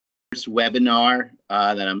webinar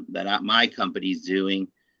that my company's doing,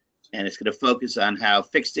 and it's going to focus on how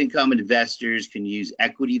fixed income investors can use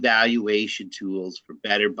equity valuation tools for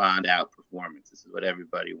better bond outperformance. This is what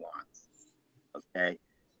everybody wants. Okay.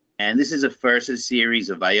 And this is a first of a series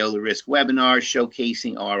of Viola Risk webinars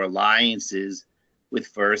showcasing our alliances with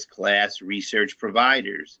first-class research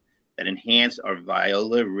providers that enhance our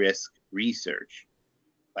Viola Risk research.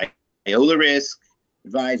 Viola Risk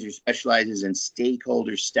Advisors specializes in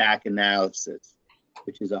stakeholder stack analysis,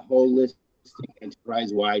 which is a holistic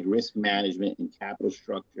enterprise-wide risk management and capital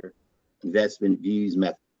structure investment views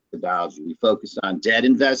methodology. We focus on debt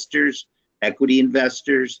investors, equity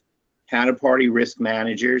investors, counterparty risk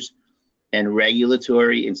managers, and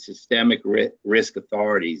regulatory and systemic risk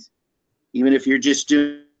authorities. Even if you're just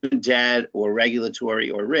doing debt or regulatory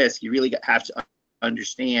or risk, you really have to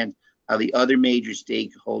understand how the other major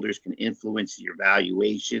stakeholders can influence your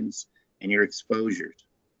valuations and your exposures.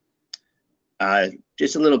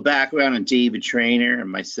 Just a little background on David Trainer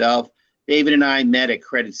and myself. David and I met at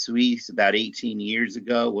Credit Suisse about 18 years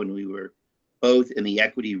ago when we were both in the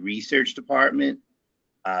equity research department.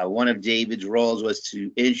 One of David's roles was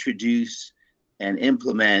to introduce and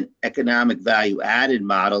implement economic value added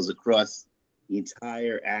models across the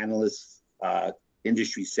entire analyst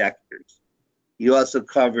industry sectors. He also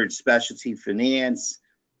covered specialty finance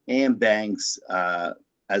and banks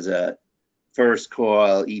as a first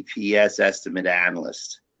call EPS estimate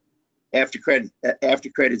analyst. After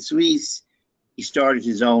Credit Suisse, he started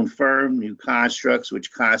his own firm, New Constructs,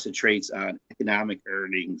 which concentrates on economic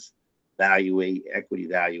earnings, equity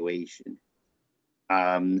valuation.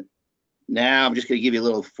 Now I'm just going to give you a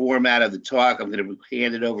little format of the talk. I'm going to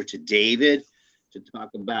hand it over to David to talk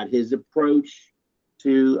about his approach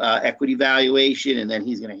to equity valuation, and then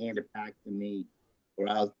he's going to hand it back to me, where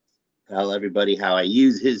I'll tell everybody how I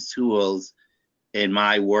use his tools in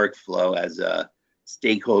my workflow as a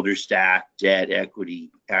stakeholder stack, debt, equity,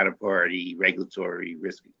 counterparty, regulatory,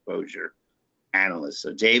 risk exposure analyst.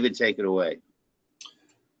 So David, take it away.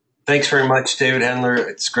 Thanks very much, David Hendler.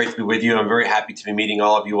 It's great to be with you. I'm very happy to be meeting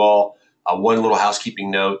all of you all. One little housekeeping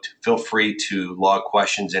note, feel free to log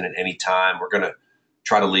questions in at any time. We're going to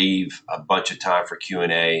try to leave a bunch of time for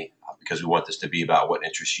Q&A because we want this to be about what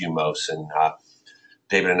interests you most. And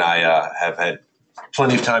David and I have had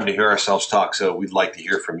plenty of time to hear ourselves talk, so we'd like to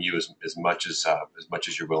hear from you as much as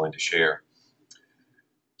you're willing to share.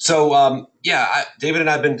 So David and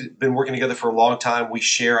I have been working together for a long time. We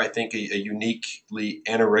share, I think, a uniquely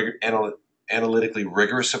analytically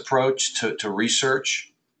rigorous approach to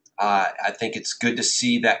research. I think it's good to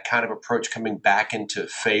see that kind of approach coming back into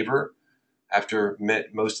favor after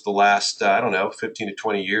most of the last, 15 to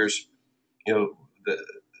 20 years.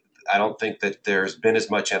 I don't think that there's been as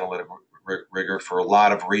much analytical rigor for a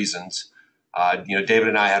lot of reasons. David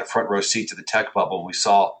and I had a front row seat to the tech bubble, and we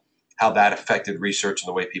saw how that affected research and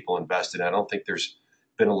the way people invested. I don't think there's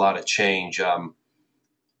been a lot of change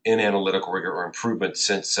in analytical rigor or improvement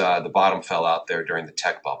since the bottom fell out there during the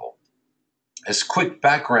tech bubble. As quick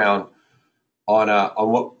background on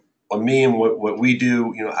me and what we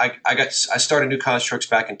do, I started New Constructs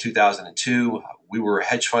back in 2002. We were a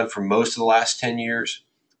hedge fund for most of the last 10 years.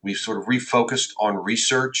 We've sort of refocused on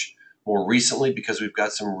research more recently because we've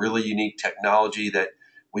got some really unique technology that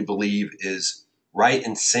we believe is right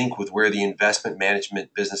in sync with where the investment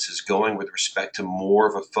management business is going with respect to more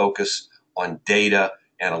of a focus on data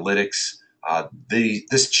analytics.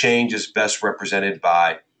 This change is best represented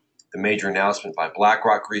by the major announcement by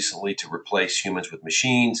BlackRock recently to replace humans with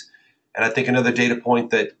machines. And I think another data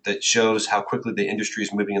point that shows how quickly the industry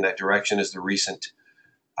is moving in that direction is the recent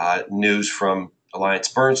news from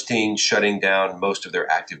AllianceBernstein shutting down most of their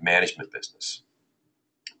active management business.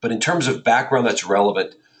 But in terms of background that's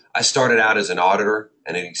relevant, I started out as an auditor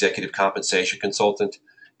and an executive compensation consultant.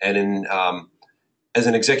 And as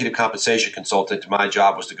an executive compensation consultant, my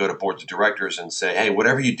job was to go to boards of directors and say, hey,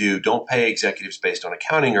 whatever you do, don't pay executives based on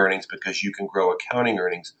accounting earnings because you can grow accounting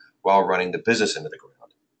earnings while running the business into the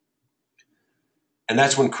ground. And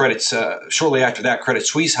that's when shortly after that, Credit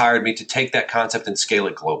Suisse hired me to take that concept and scale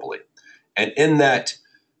it globally. And in that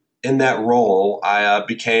role, I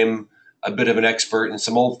became a bit of an expert in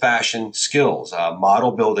some old-fashioned skills,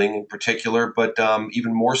 model building in particular, but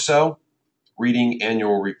even more so, reading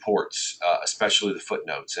annual reports, especially the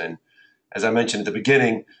footnotes. And as I mentioned at the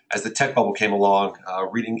beginning, as the tech bubble came along,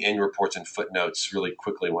 reading annual reports and footnotes really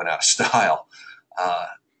quickly went out of style.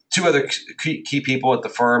 Two other key people at the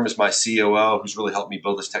firm is my COO, who's really helped me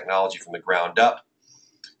build this technology from the ground up,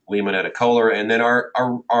 Lehman Kohler. And then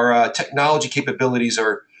our technology capabilities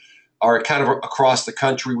are are kind of across the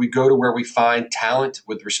country. We go to where we find talent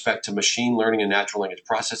with respect to machine learning and natural language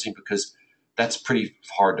processing, because that's pretty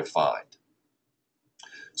hard to find.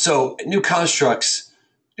 So new constructs,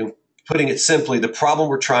 putting it simply, the problem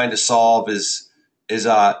we're trying to solve is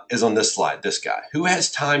on this slide, this guy. Who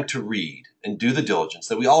has time to read and do the diligence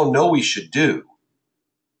that we all know we should do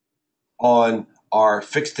on our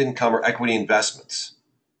fixed income or equity investments?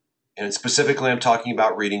 And specifically, I'm talking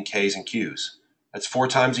about reading Ks and Qs. That's 4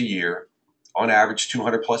 times a year, on average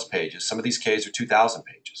 200 plus pages. Some of these Ks are 2,000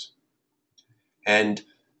 pages. And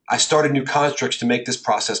I started new constructs to make this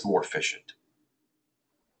process more efficient.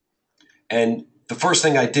 And the first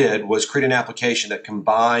thing I did was create an application that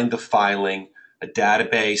combined the filing, a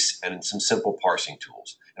database, and some simple parsing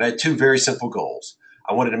tools. And I had 2 very simple goals.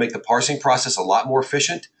 I wanted to make the parsing process a lot more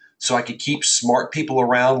efficient so I could keep smart people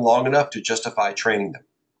around long enough to justify training them.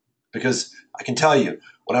 Because I can tell you,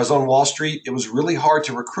 when I was on Wall Street, it was really hard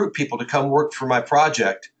to recruit people to come work for my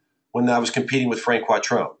project when I was competing with Frank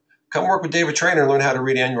Quattrone. Come work with David Traynor and learn how to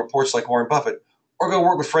read annual reports like Warren Buffett, or go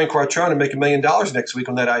work with Frank Quattrone and make $1 million next week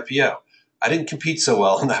on that IPO. I didn't compete so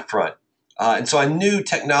well on that front. And so I knew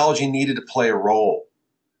technology needed to play a role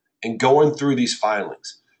in going through these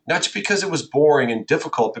filings, not just because it was boring and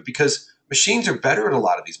difficult, but because machines are better at a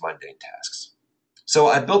lot of these mundane tasks. So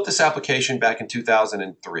I built this application back in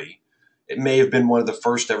 2003. It may have been one of the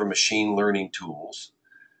first ever machine learning tools.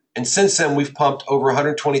 And since then, we've pumped over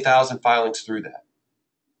 120,000 filings through that.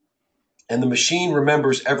 And the machine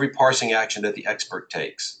remembers every parsing action that the expert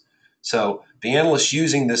takes. So the analysts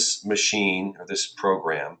using this machine or this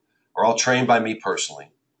program are all trained by me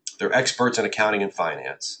personally. They're experts in accounting and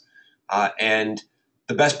finance. And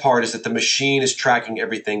the best part is that the machine is tracking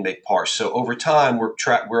everything they parse. So over time,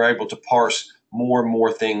 we're able to parse more and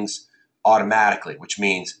more things automatically, which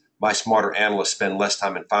means my smarter analysts spend less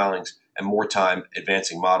time in filings and more time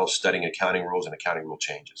advancing models, studying accounting rules and accounting rule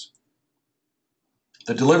changes.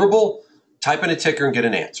 The deliverable, type in a ticker and get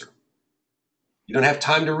an answer. You don't have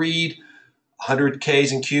time to read 100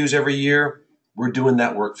 Ks and Qs every year. We're doing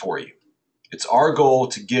that work for you. It's our goal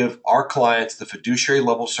to give our clients the fiduciary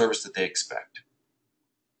level service that they expect.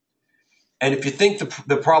 And if you think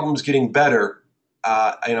the problem's getting better,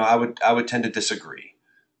 I would tend to disagree.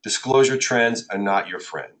 Disclosure trends are not your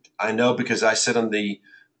friend. I know because I sit on the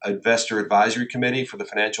Investor Advisory Committee for the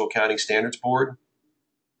Financial Accounting Standards Board,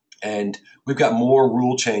 and we've got more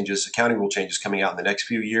accounting rule changes coming out in the next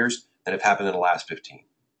few years than have happened in the last 15.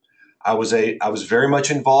 I was very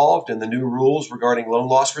much involved in the new rules regarding loan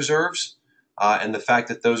loss reserves, and the fact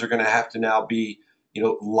that those are going to have to now be,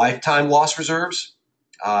 lifetime loss reserves.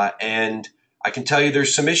 And I can tell you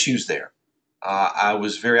there's some issues there. I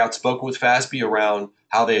was very outspoken with FASB around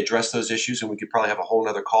how they address those issues, and we could probably have a whole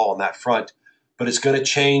other call on that front. But it's going to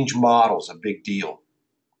change models, a big deal.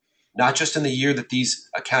 Not just in the year that these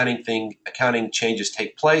accounting changes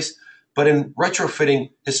take place, but in retrofitting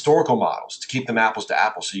historical models to keep them apples to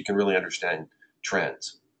apples so you can really understand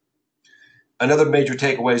trends. Another major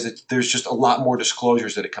takeaway is that there's just a lot more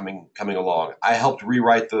disclosures that are coming along. I helped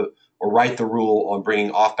write the rule on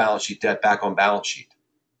bringing off-balance sheet debt back on balance sheet.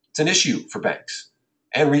 It's an issue for banks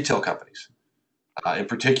and retail companies in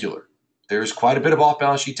particular. There's quite a bit of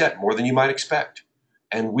off-balance sheet debt, more than you might expect.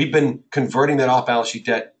 And we've been converting that off-balance sheet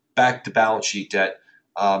debt back to balance sheet debt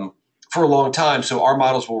for a long time, so our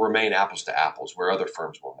models will remain apples to apples, where other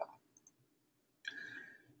firms will not.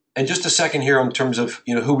 And just a second here in terms of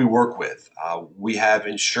who we work with. We have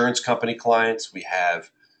insurance company clients. We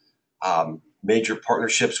have major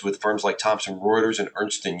partnerships with firms like Thomson Reuters and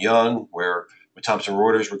Ernst & Young, where with Thomson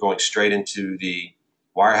Reuters, we're going straight into the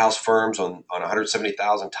wirehouse firms on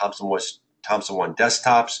 170,000 Thomson One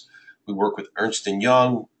desktops. We work with Ernst &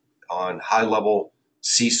 Young on high-level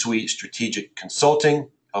C-suite strategic consulting,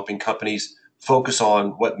 helping companies focus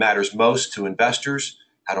on what matters most to investors,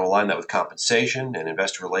 how to align that with compensation and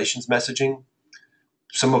investor relations messaging.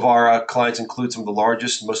 Some of our clients include some of the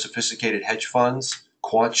largest, most sophisticated hedge funds,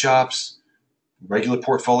 quant shops, regular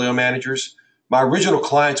portfolio managers. My original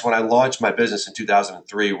clients when I launched my business in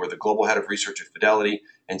 2003 were the global head of research at Fidelity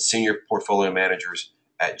and senior portfolio managers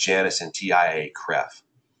at Janus and TIAA-CREF.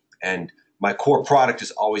 And my core product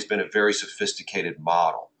has always been a very sophisticated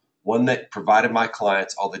model, one that provided my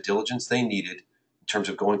clients all the diligence they needed in terms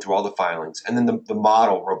of going through all the filings, and then the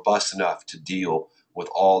model robust enough to deal with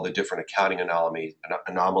all the different accounting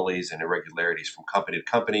anomalies and irregularities from company to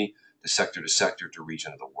company, to sector, to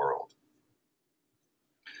region of the world.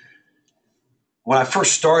 When I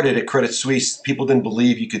first started at Credit Suisse, people didn't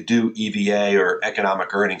believe you could do EVA or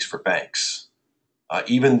economic earnings for banks.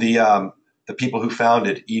 Even the people who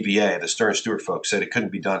founded EVA, the Stern Stewart folks, said it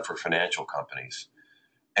couldn't be done for financial companies.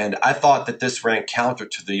 And I thought that this ran counter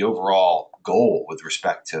to the overall goal with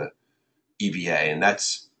respect to EVA. And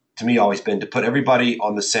that's, to me, always been to put everybody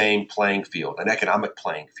on the same playing field, an economic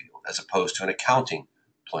playing field, as opposed to an accounting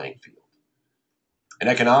playing field. An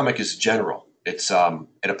economic is general. It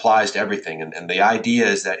applies to everything. And the idea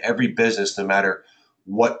is that every business, no matter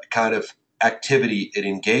what kind of activity it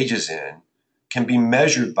engages in, can be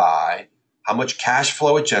measured by how much cash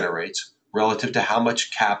flow it generates relative to how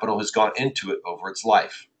much capital has gone into it over its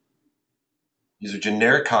life. These are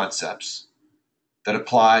generic concepts that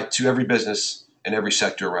apply to every business and every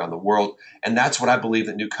sector around the world. And that's what I believe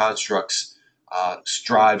that New Constructs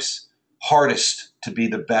strives hardest to be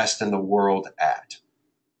the best in the world at.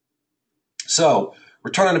 So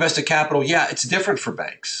return on invested capital, yeah, it's different for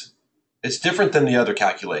banks. It's different than the other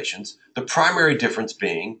calculations. The primary difference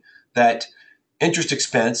being that interest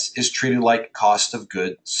expense is treated like cost of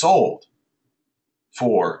goods sold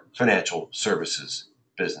for financial services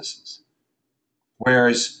businesses.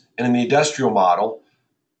 Whereas in the industrial model,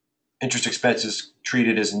 interest expense is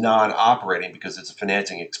treated as non-operating because it's a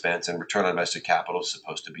financing expense, and return on invested capital is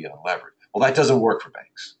supposed to be unlevered. Well, that doesn't work for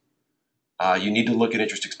banks. You need to look at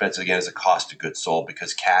interest expense again as a cost of goods sold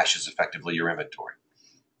because cash is effectively your inventory.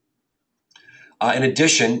 In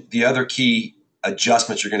addition, the other key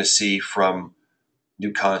adjustments you're going to see from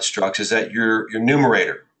New Constructs is that your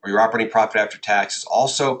numerator or your operating profit after tax is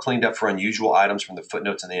also cleaned up for unusual items from the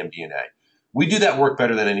footnotes in the MD&A. We do that work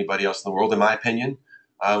better than anybody else in the world, in my opinion,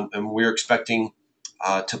 and we're expecting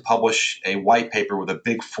to publish a white paper with a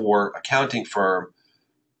Big Four accounting firm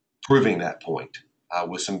proving that point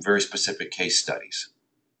with some very specific case studies.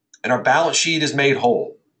 And our balance sheet is made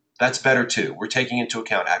whole. That's better too. We're taking into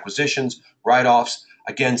account acquisitions, write-offs,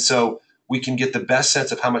 again, so we can get the best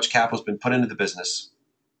sense of how much capital has been put into the business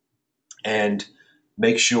and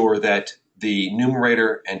make sure that the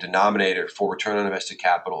numerator and denominator for return on invested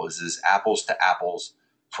capital is as apples to apples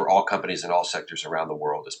for all companies in all sectors around the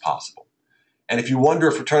world as possible. And if you wonder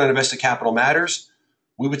if return on invested capital matters,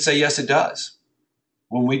 we would say yes, it does.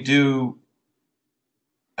 When we do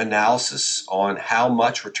analysis on how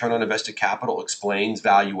much return on invested capital explains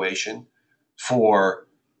valuation for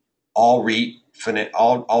all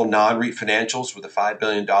non-REIT financials with a $5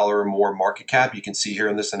 billion or more market cap, you can see here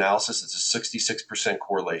in this analysis, it's a 66%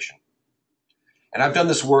 correlation. And I've done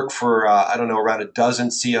this work for, around a dozen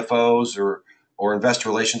CFOs or investor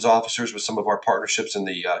relations officers with some of our partnerships in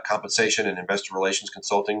the compensation and investor relations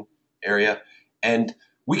consulting area. And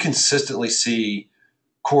we consistently see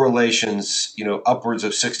correlations, upwards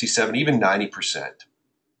of 67, even 90%.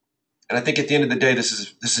 And I think at the end of the day, this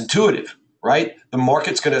is intuitive, right? The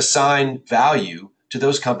market's going to assign value to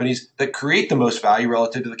those companies that create the most value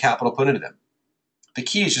relative to the capital put into them. The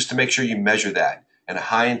key is just to make sure you measure that in a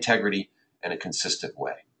high integrity and a consistent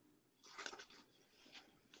way.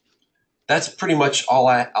 That's pretty much all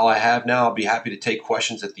I have now. I'll be happy to take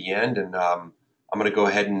questions at the end, and I'm going to go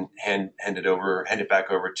ahead and hand it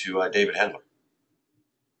back over to David Hendler.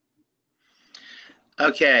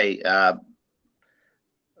 Okay. I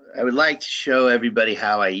would like to show everybody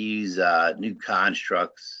how I use New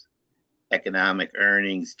Constructs economic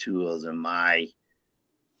earnings tools in my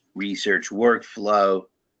research workflow,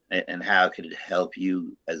 and how could it help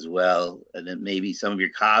you as well, and then maybe some of your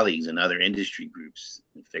colleagues in other industry groups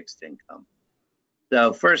in fixed income.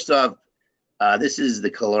 So first off, this is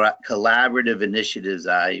the collaborative initiatives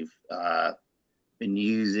I've been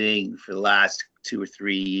using for the last 2 or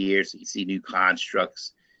 3 years. You can see New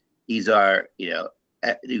Constructs. These are,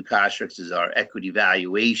 New Constructs is our equity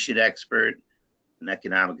valuation expert, an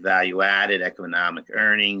economic value added, economic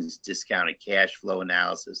earnings, discounted cash flow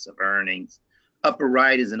analysis of earnings. Upper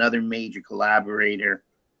right is another major collaborator,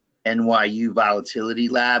 NYU Volatility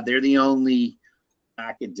Lab. They're the only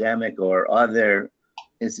academic or other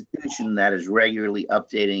institution that is regularly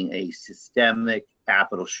updating a systemic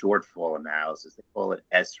capital shortfall analysis. They call it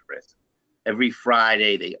SRISK. Every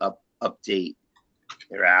Friday, they update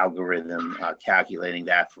their algorithm calculating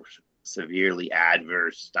that for severely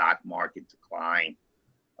adverse stock market decline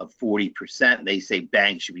of 40%. They say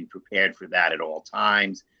banks should be prepared for that at all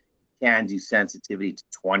times. Can do sensitivity to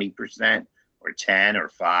 20% or 10 or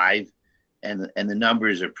 5, and the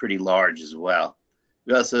numbers are pretty large as well.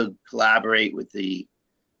 We also collaborate with the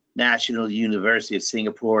National University of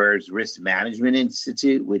Singapore's Risk Management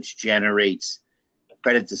Institute, which generates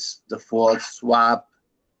credit default swap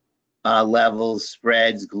levels,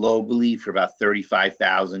 spreads globally for about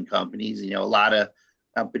 35,000 companies. A lot of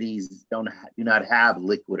companies do not have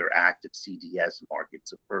liquid or active CDS markets.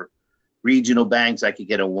 So for regional banks, I could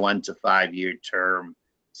get a 1 to 5 year term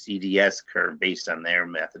CDS curve based on their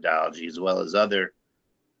methodology, as well as other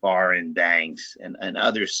foreign banks and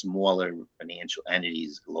other smaller financial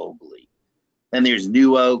entities globally. Then there's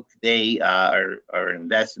New Oak. They are an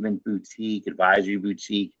investment boutique, advisory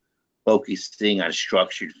boutique, focusing on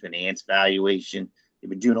structured finance valuation. They've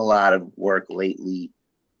been doing a lot of work lately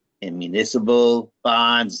in municipal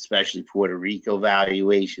bonds, especially Puerto Rico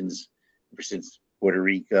valuations, ever since Puerto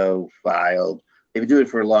Rico filed. They've been doing it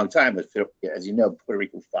for a long time, but as you know, Puerto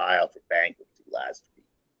Rico filed for bankruptcy last week.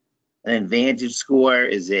 And Vantage Score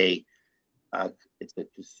is it's a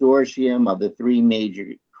consortium of the three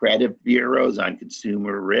major credit bureaus on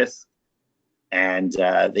consumer risk. And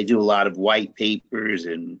they do a lot of white papers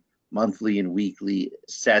and monthly and weekly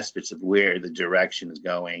assessments of where the direction is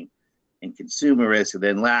going in consumer risk. And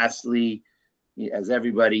then lastly, as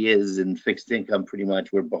everybody is in fixed income, pretty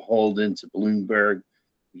much we're beholden to Bloomberg.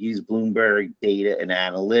 We use Bloomberg data and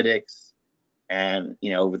analytics. And,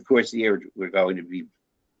 over the course of the year, we're going to be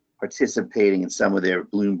participating in some of their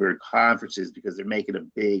Bloomberg conferences because they're making a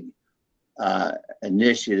big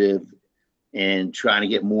initiative in trying to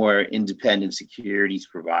get more independent securities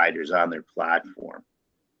providers on their platform.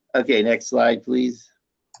 Okay, next slide, please.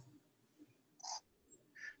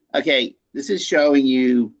 Okay, this is showing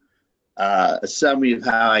you a summary of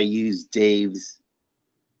how I use Dave's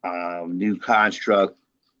new construct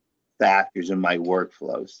factors in my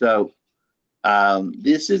workflow. So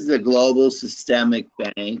this is the global systemic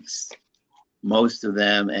banks, most of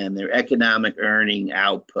them, and their economic earning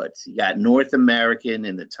outputs. You got North American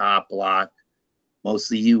in the top block,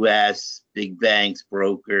 mostly US, big banks,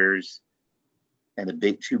 brokers, and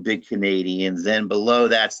the two big Canadians. Then below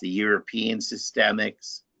that's the European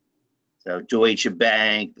systemics. So Deutsche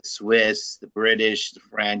Bank, the Swiss, the British, the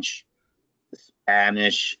French, the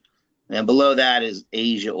Spanish. And then below that is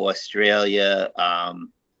Asia, Australia.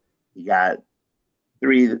 You got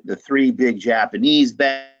the three big Japanese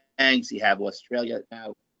banks. You have Australia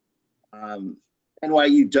now.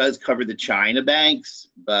 NYU does cover the China banks,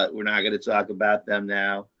 but we're not going to talk about them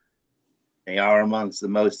now. They are amongst the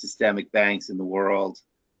most systemic banks in the world.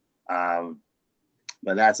 But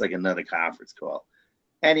that's like another conference call.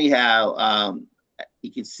 Anyhow,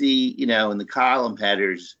 you can see, in the column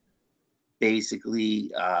headers,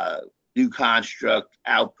 basically new construct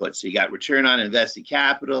output. So you got return on invested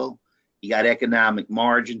capital. You got economic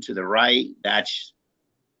margin to the right. That's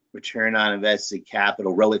return on invested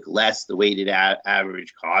capital, ROIC less the weighted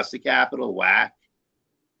average cost of capital, WACC.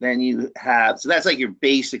 Then you have, so that's like your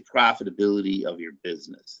basic profitability of your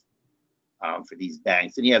business for these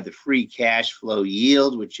banks. Then you have the free cash flow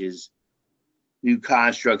yield, which is new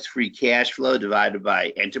constructs free cash flow divided by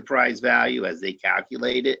enterprise value as they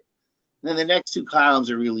calculate it. And then the next two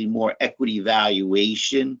columns are really more equity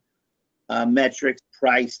valuation metrics,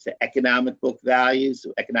 price to economic book value.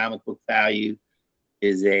 So economic book value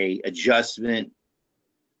is a adjustment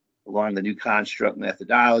along the new construct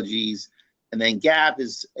methodologies. And then GAAP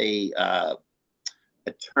is a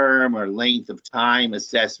term or length of time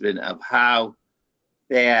assessment of how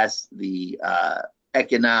fast the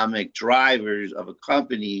economic drivers of a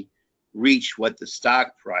company reach what the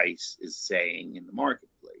stock price is saying in the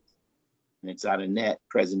marketplace. And it's on a net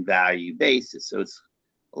present value basis. So it's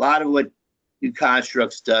a lot of what new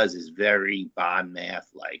constructs does is very bond math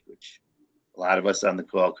like, which a lot of us on the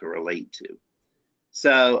call can relate to.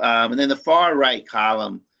 So, and then the far right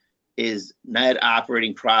column is net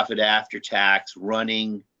operating profit after tax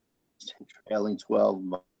running trailing 12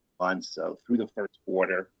 months, so through the first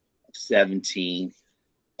quarter of 17.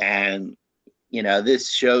 And, this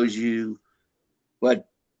shows you what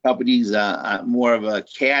companies on more of a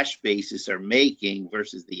cash basis are making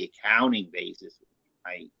versus the accounting basis.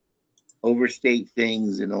 Right? Overstate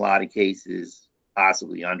things in a lot of cases,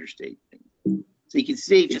 possibly understate things. So you can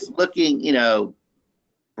see just looking,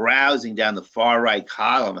 browsing down the far right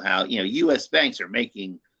column, how, US banks are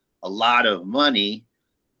making a lot of money,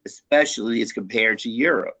 especially as compared to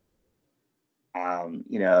Europe.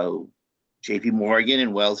 JP Morgan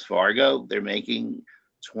and Wells Fargo, they're making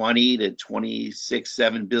 20 to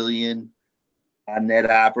 26.7 billion on net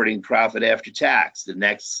operating profit after tax. The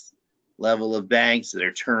next level of banks that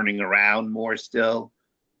are turning around more still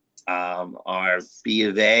are B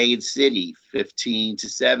of A and Citi, 15 to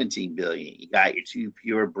 17 billion. You got your two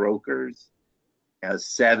pure brokers,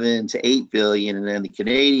 7 to 8 billion, and then the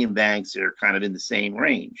Canadian banks are kind of in the same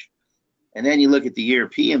range. And then you look at the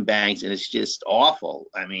European banks, and it's just awful.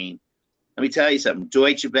 I mean, let me tell you something.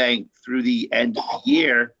 Deutsche Bank, through the end of the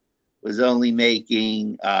year, was only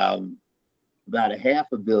making about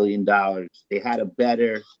 $500 million. They had a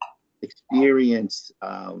better experience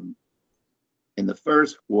in the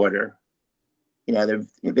first quarter. They're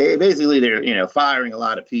basically firing a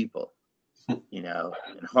lot of people. and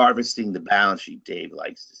harvesting the balance sheet, Dave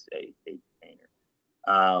likes to say, Dave Painter.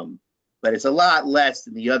 But it's a lot less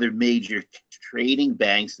than the other major trading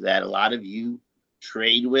banks that a lot of you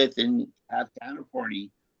trade with and have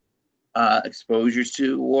counterparty exposures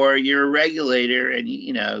to, or you're a regulator and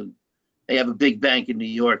they have a big bank in New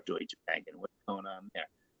York, Deutsche Bank, and what's going on there.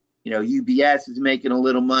 UBS is making a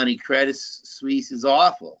little money. Credit Suisse is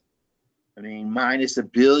awful. I mean, minus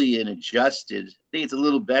 $1 billion adjusted. I think it's a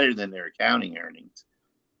little better than their accounting earnings.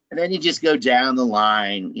 And then you just go down the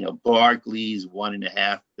line. Barclays,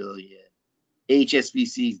 $1.5 billion.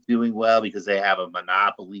 HSBC is doing well because they have a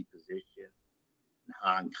monopoly position in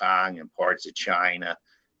Hong Kong and parts of China.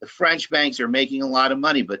 The French banks are making a lot of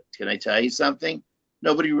money, but can I tell you something?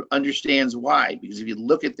 Nobody understands why. Because if you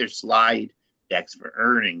look at their slide decks for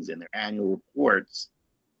earnings and their annual reports,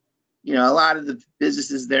 a lot of the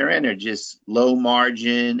businesses they're in are just low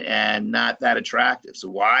margin and not that attractive. So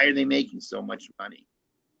why are they making so much money?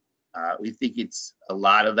 We think it's a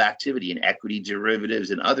lot of activity in equity derivatives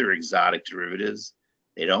and other exotic derivatives.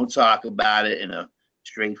 They don't talk about it in a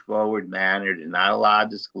straightforward manner. There's not a lot of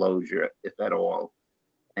disclosure, if at all.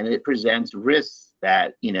 And it presents risks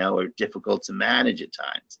that, are difficult to manage at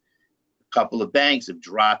times. A couple of banks have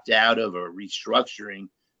dropped out of or restructuring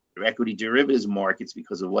their equity derivatives markets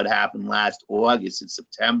because of what happened last August and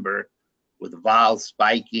September, with vol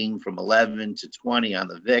spiking from 11 to 20 on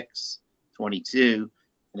the VIX, 22,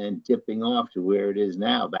 and then dipping off to where it is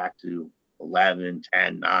now, back to 11,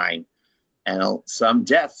 10, 9. And some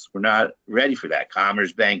desks were not ready for that.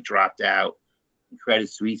 Commerce Bank dropped out. Credit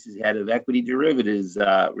Suisse's head of equity derivatives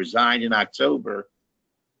resigned in October,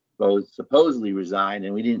 supposedly resigned,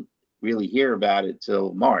 and we didn't really hear about it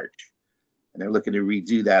till March. And they're looking to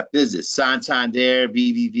redo that business. Santander,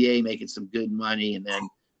 BBVA making some good money, and then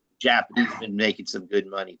Japanese have been making some good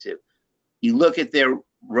money too. You look at their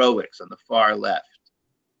ROICs on the far left.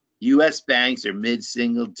 U.S. banks are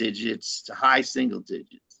mid-single digits to high single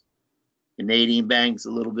digits. Canadian banks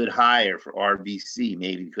a little bit higher for RBC,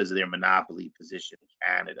 maybe because of their monopoly position in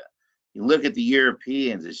Canada. You look at the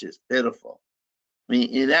Europeans, it's just pitiful. I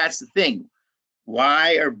mean, that's the thing.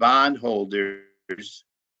 Why are bondholders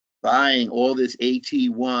buying all this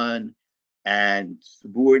AT1 and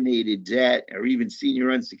subordinated debt, or even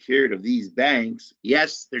senior unsecured of these banks?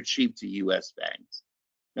 Yes, they're cheap to U.S. banks.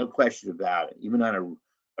 No question about it, even on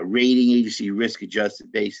a rating agency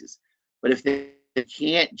risk-adjusted basis. But if they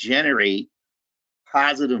can't generate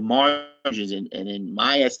positive margins, and in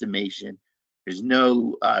my estimation, there's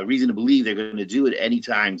no reason to believe they're going to do it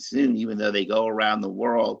anytime soon, even though they go around the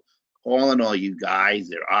world calling all you guys,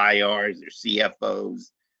 their IRs, their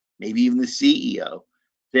CFOs, maybe even the CEO,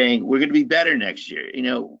 saying, we're going to be better next year.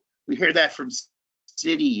 We heard that from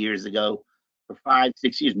Citi years ago for 5,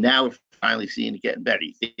 6 years. Now we're finally seeing it getting better.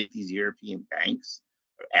 You think these European banks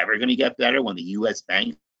are ever going to get better when the U.S.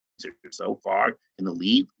 banks are so far in the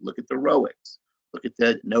lead? Look at the ROICs. Look at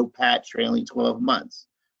the NOPAT trailing 12 months.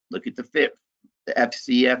 Look at the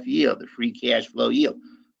FCF yield, the free cash flow yield.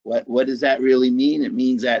 What does that really mean? It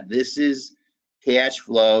means that this is cash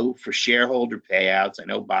flow for shareholder payouts. I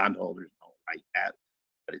know bondholders don't like that,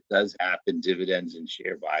 but it does happen, dividends and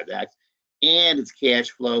share buybacks. And it's cash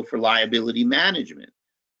flow for liability management.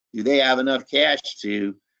 Do they have enough cash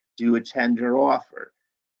to do a tender offer,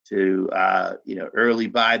 to early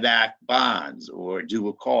buyback bonds, or do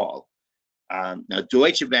a call? Now,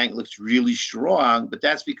 Deutsche Bank looks really strong, but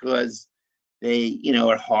that's because they,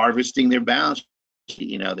 are harvesting their balance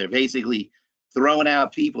sheet. They're basically throwing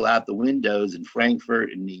out people out the windows in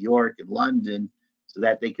Frankfurt and New York and London so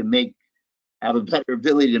that they can have a better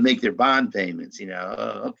ability to make their bond payments.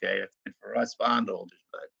 Okay, that's good for us bondholders,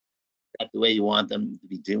 but that's the way you want them to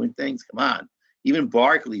be doing things. Come on. Even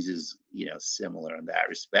Barclays is, similar in that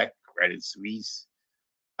respect. Credit Suisse,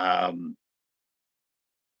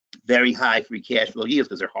 very high free cash flow yields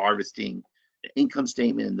because they're harvesting the income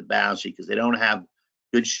statement and the balance sheet because they don't have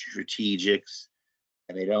good strategics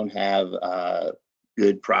and they don't have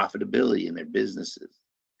good profitability in their businesses.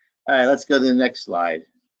 All right, let's go to the next slide,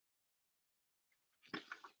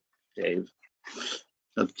 Dave.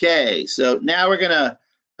 Okay, so now we're going to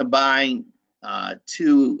combine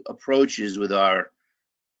two approaches with our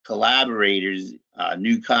collaborators,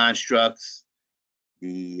 new constructs,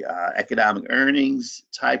 the economic earnings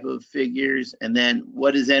type of figures, and then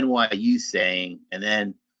what is NYU saying, and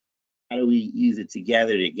then how do we use it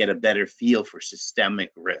together to get a better feel for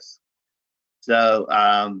systemic risk? So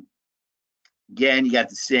again, you got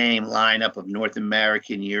the same lineup of North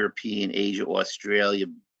American, European, Asia, Australia,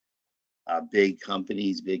 big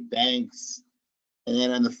companies, big banks. And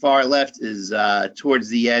then on the far left is towards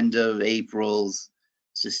the end of April's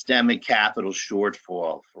systemic capital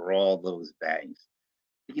shortfall for all those banks.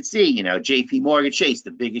 You can see, JP Morgan Chase,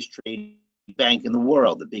 the biggest trading bank in the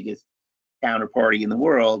world, the biggest counterparty in the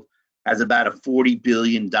world, has about a $40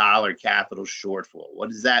 billion capital shortfall. What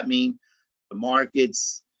does that mean? The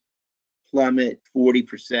markets plummet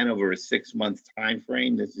 40% over a 6-month time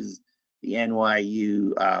frame. This is the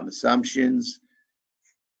NYU assumptions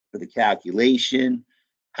for the calculation.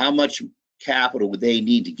 How much capital would they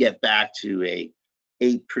need to get back to a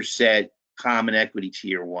 8% common equity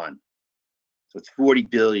tier 1? So it's 40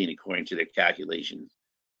 billion according to their calculations.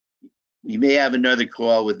 You may have another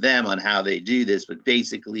call with them on how they do this, but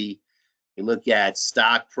basically you look at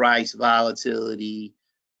stock price volatility,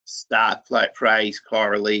 stock price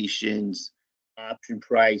correlations, option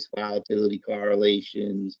price volatility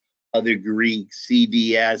correlations, other Greek,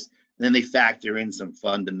 CDS, and then they factor in some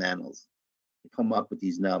fundamentals. They come up with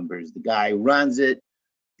these numbers. The guy who runs it,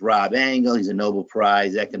 Rob Engel, he's a Nobel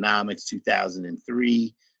Prize Economics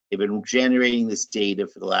 2003. They've been generating this data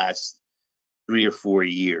for the last 3 or 4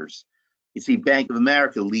 years. You see, Bank of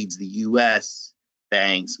America leads the U.S.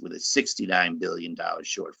 banks with a $69 billion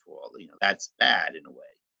shortfall. That's bad in a way.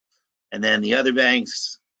 And then the other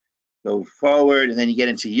banks go forward, and then you get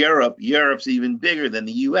into Europe. Europe's even bigger than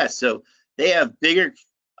the U.S. So they have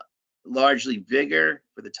largely bigger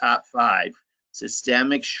for the top 5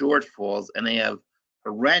 systemic shortfalls, and they have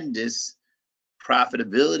horrendous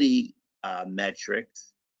profitability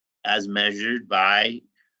metrics as measured by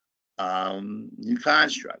new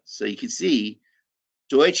constructs. So you can see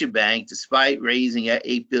Deutsche Bank, despite raising at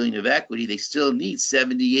 $8 billion of equity, they still need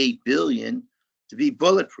 $78 billion to be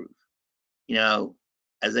bulletproof.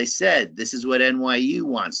 As I said, this is what NYU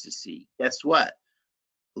wants to see. Guess what?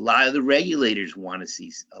 A lot of the regulators want to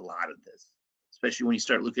see a lot of this, especially when you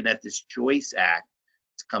start looking at this Choice Act.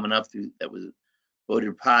 It's coming up that was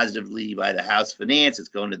voted positively by the House Finance. It's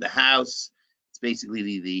going to the House. It's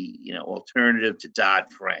basically the alternative to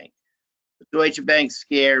Dodd-Frank. The Deutsche Bank's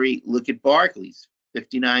scary. Look at Barclays,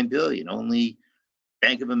 $59 billion. Only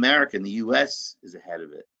Bank of America in the U.S. is ahead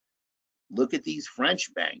of it. Look at these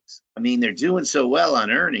French banks. I mean, they're doing so well on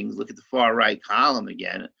earnings. Look at the far right column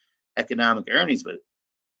again, economic earnings. But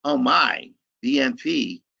oh my,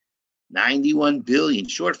 BNP, 91 billion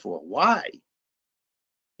shortfall. Why?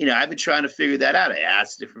 I've been trying to figure that out. I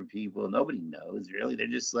asked different people. Nobody knows really. They're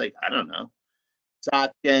just like, I don't know.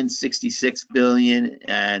 SocGen, 66 billion,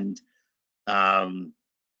 and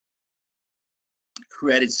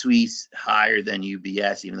Credit Suisse higher than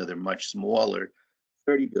UBS, even though they're much smaller,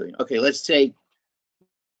 30 billion. Okay, let's take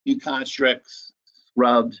new constructs,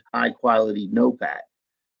 scrubbed, high quality NOPAT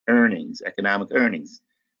earnings, economic earnings.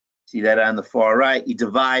 See that on the far right? You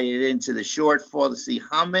divide it into the shortfall to see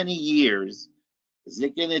how many years is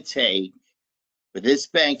it going to take for this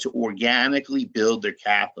bank to organically build their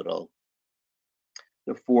capital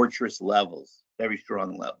to fortress levels, very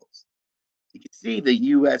strong levels. You can see the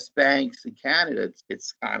U.S. banks in Canada,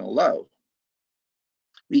 it's kind of low.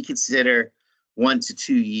 We consider 1 to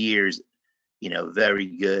 2 years, very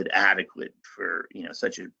good, adequate for,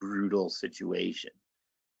 such a brutal situation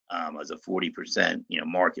as a 40%,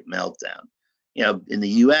 market meltdown. In the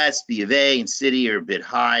U.S., B of A and Citi are a bit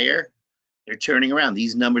higher. They're turning around.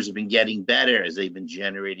 These numbers have been getting better as they've been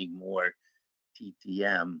generating more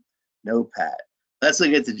TTM, NOPAT. Let's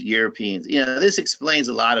look at the Europeans. This explains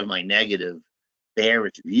a lot of my negative,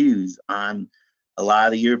 bearish views on a lot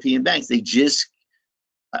of the European banks. They just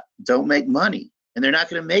don't make money, and they're not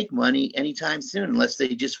going to make money anytime soon unless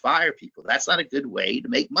they just fire people. That's not a good way to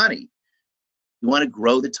make money. You want to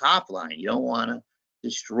grow the top line. You don't want to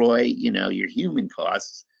destroy, your human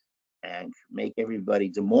costs and make everybody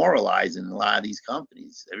demoralized in a lot of these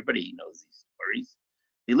companies. Everybody knows these stories.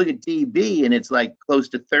 You look at DB, and it's like close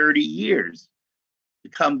to 30 years to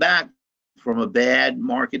come back from a bad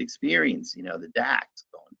market experience, the DAX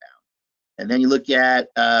going down. And then you look at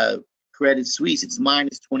Credit Suisse, it's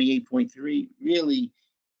minus 28.3. Really,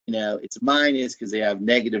 it's minus because they have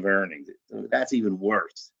negative earnings. So that's even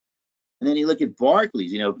worse. And then you look at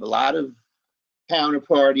Barclays, a lot of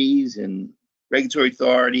counterparties and regulatory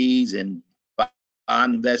authorities and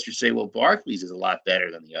bond investors say, well, Barclays is a lot better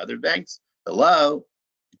than the other banks. Hello,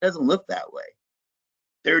 it doesn't look that way.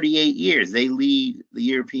 38 years, they lead the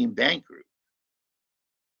European bank group.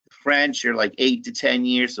 The French are like 8 to 10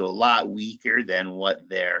 years, so a lot weaker than what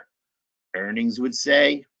their earnings would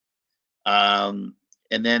say. And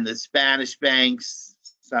then the Spanish banks,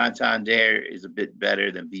 Santander is a bit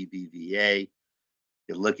better than BBVA.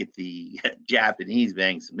 You look at the Japanese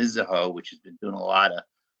banks, Mizuho, which has been doing a lot of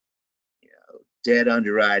debt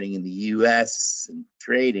underwriting in the U.S. and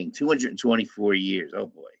trading, 224 years. Oh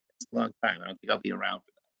boy, a long time. I don't think I'll be around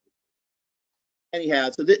for that. Anyhow,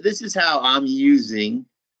 so this is how I'm using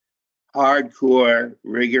hardcore,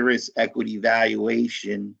 rigorous equity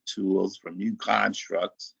valuation tools from new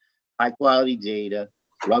constructs, high quality data,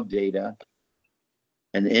 rub data,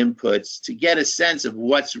 and inputs to get a sense of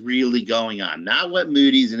what's really going on. Not what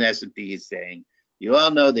Moody's and S&P is saying. You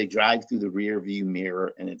all know they drive through the rear view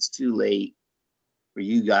mirror, and it's too late for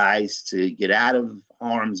you guys to get out of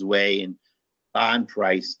harm's way and bond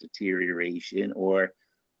price deterioration, or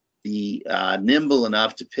be nimble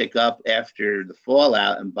enough to pick up after the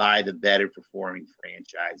fallout and buy the better performing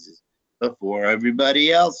franchises before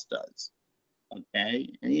everybody else does.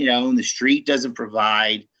 Okay. And, and the street doesn't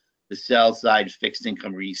provide the sell side fixed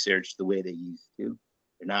income research the way they used to.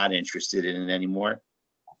 They're not interested in it anymore.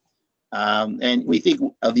 And we think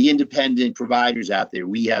of the independent providers out there,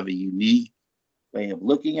 we have a unique way of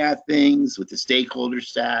looking at things with the stakeholder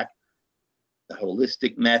stack, the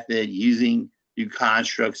holistic method, using new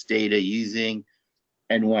constructs data, using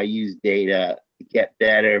NYU's data to get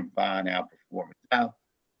better bond outperformance. Now,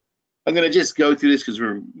 I'm going to just go through this because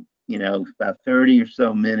we're, about 30 or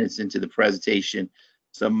so minutes into the presentation.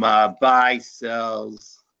 Some buy,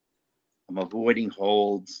 sells. I'm avoiding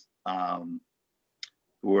holds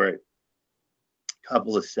for a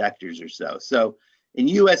couple of sectors or so. So in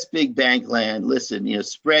U.S. big bank land, listen,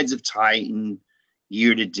 spreads have tightened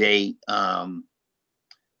year to date,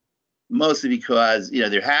 mostly because,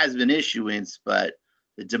 there has been issuance, but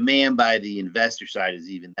the demand by the investor side is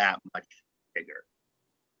even that much bigger.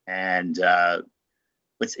 And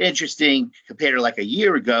what's interesting compared to like a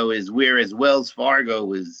year ago is whereas Wells Fargo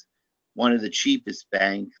was one of the cheapest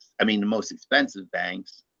banks, the most expensive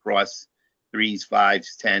banks across 3s,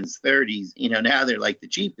 5s, 10s, 30s, now they're like the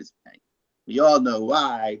cheapest bank. We all know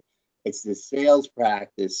why. It's the sales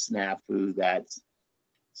practice snafu that's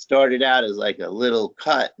started out as like a little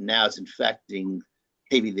cut, and now it's infecting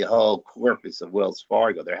maybe the whole corpus of Wells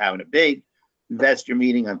Fargo. They're having a big investor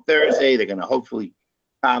meeting on Thursday. They're going to hopefully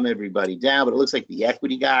calm everybody down, but it looks like the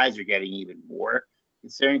equity guys are getting even more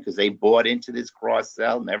concerned because they bought into this cross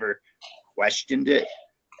sell, never questioned it,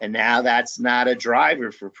 and now that's not a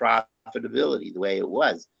driver for profitability the way it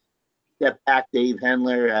was. Step back, Dave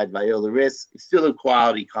Hendler at Viola Risk. It's still a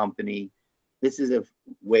quality company. This is a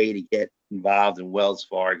way to get involved in Wells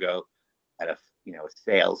Fargo at a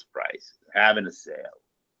sales price. They're having a sale.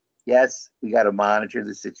 Yes, we got to monitor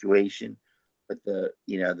the situation, but the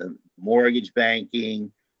mortgage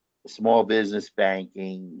banking, the small business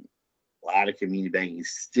banking, a lot of community banking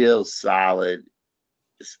is still solid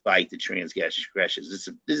despite the transgressions. This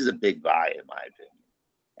is a big buy in my opinion.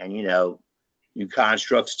 And new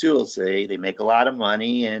constructs too will say they make a lot of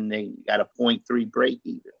money and they got a 0.3 break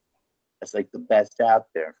even. That's like the best out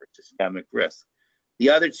there for systemic risk.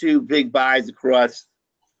 The other two big buys across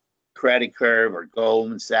credit curve are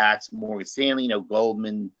Goldman Sachs, Morgan Stanley.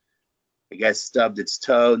 Goldman, I guess, stubbed its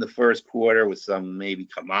toe in the first quarter with some maybe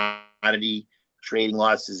commodity trading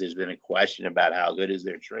losses. There's been a question about how good is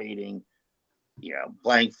their trading.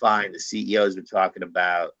 Blank fine, the CEO has been talking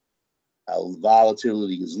about how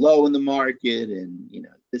volatility is low in the market, and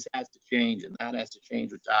this has to change and that has to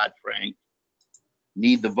change with Dodd-Frank.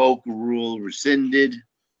 Need the Volcker rule rescinded.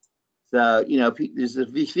 So there's a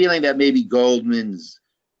feeling that maybe Goldman's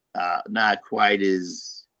not quite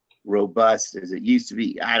as robust as it used to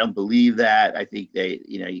be. I don't believe that. I think they,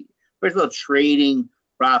 first of all, trading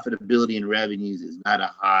profitability and revenues is not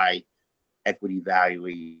a high equity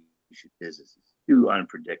valuation business. It's too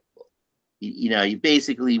unpredictable. You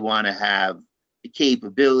basically want to have the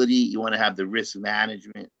capability, you want to have the risk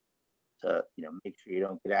management to make sure you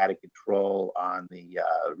don't get out of control on the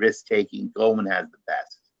risk taking. Goldman has the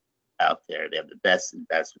best out there. They have the best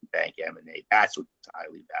investment bank M&A. That's what's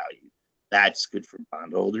highly valued. That's good for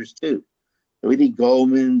bondholders too. So we think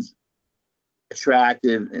Goldman's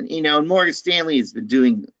attractive, and Morgan Stanley has been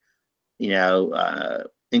doing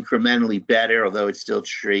incrementally better, although it still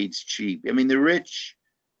trades cheap. The rich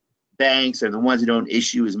banks are the ones who don't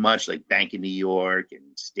issue as much, like Bank of New York and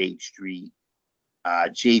State Street,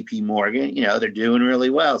 JP Morgan. They're doing really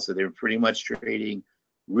well, so they're pretty much trading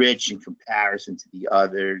rich in comparison to the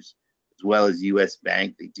others, as well as U.S.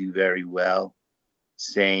 Bank. They do very well.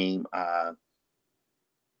 Same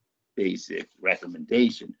basic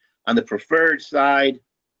recommendation. On the preferred side,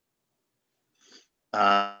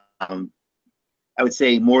 I would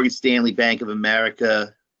say Morgan Stanley, Bank of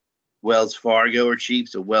America, Wells Fargo are cheap.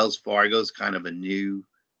 So Wells Fargo is kind of a new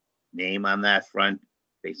name on that front,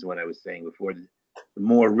 based on what I was saying before. The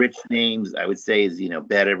more rich names, I would say, is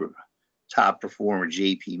better top performer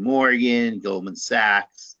JP Morgan, Goldman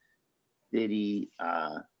Sachs, Citi,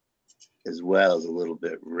 as well as a little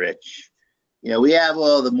bit rich. We have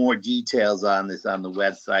all the more details on this on the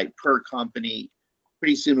website per company.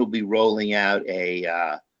 Pretty soon we'll be rolling out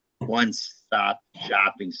a one-stop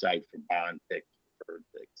shopping site for bond picks, preferred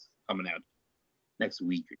picks, coming out next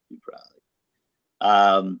week or two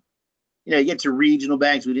probably. You get to regional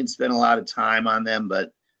banks. We didn't spend a lot of time on them,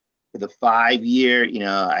 but for the 5 year,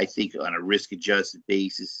 I think on a risk-adjusted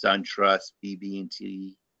basis, SunTrust,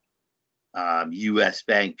 BB&T, U.S.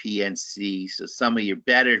 Bank, PNC. So some of your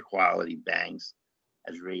better quality banks,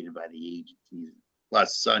 as rated by the agencies,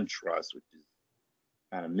 plus SunTrust, which is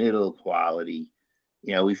kind of middle quality.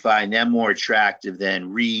 We find them more attractive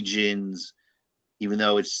than Regions, even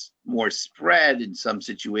though it's more spread in some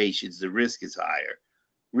situations, the risk is higher.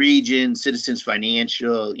 Regions, Citizens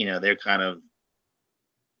Financial, they're kind of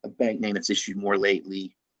a bank name that's issued more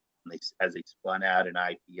lately as they spun out and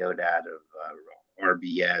IPO'd out of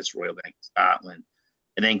RBS, Royal Bank of Scotland.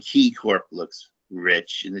 And then Key Corp looks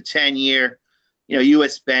rich. In the 10-year,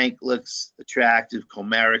 U.S. Bank looks attractive.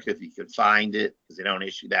 Comerica, if you could find it, because they don't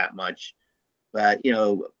issue that much. But,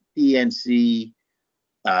 PNC,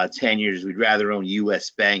 10 years, we'd rather own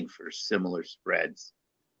U.S. Bank for similar spreads.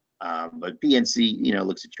 But PNC,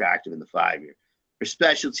 looks attractive in the 5-year. For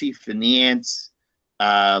specialty finance,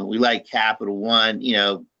 we like Capital One,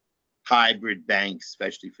 hybrid banks,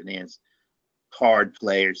 specialty finance, card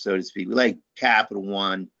players, so to speak. We like Capital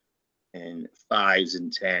One and 5s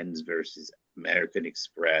and 10s versus American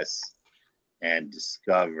Express and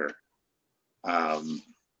Discover.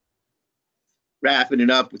 Wrapping it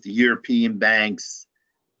up with the European banks,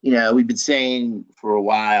 we've been saying for a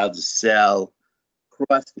while to sell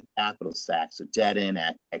across the capital stack, so debt and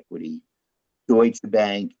equity, Deutsche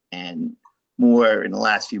Bank, and more in the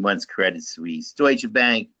last few months, Credit Suisse. Deutsche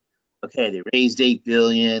Bank, okay, they raised $8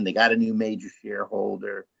 billion. They got a new major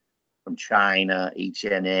shareholder from China,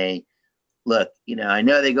 HNA. Look, I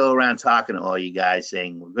know they go around talking to all you guys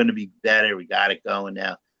saying, we're going to be better. We got it going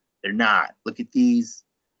now. They're not. Look at these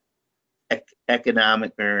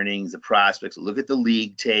economic earnings, the prospects. Look at the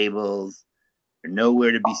league tables. They're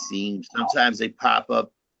nowhere to be seen. Sometimes they pop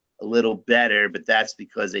up a little better, but that's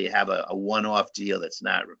because they have a one-off deal that's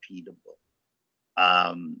not repeatable.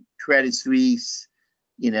 Credit Suisse,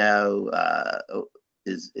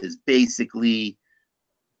 is basically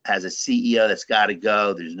has a CEO that's got to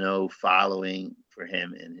go. There's no following for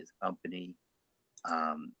him in his company.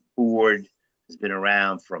 Board has been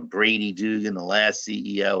around from Brady Dugan, the last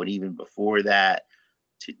CEO, and even before that,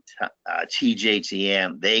 to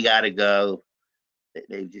TJTM. They got to go.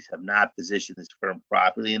 They just have not positioned this firm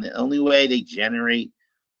properly. And the only way they generate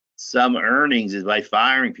some earnings is by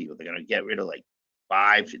firing people. They're going to get rid of like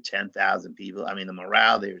 5,000 to 10,000 people. I mean, the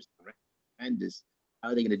morale there is tremendous. How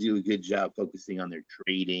are they going to do a good job focusing on their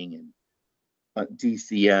trading and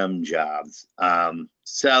DCM jobs?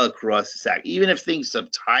 Sell across the stack. Even if things have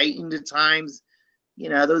tightened at times,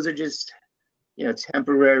 those are just,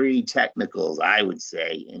 temporary technicals, I would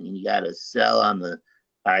say. And you got to sell on the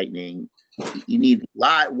tightening. You need a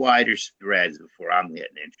lot wider spreads before I'm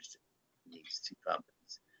getting interested in these two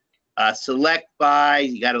companies. Select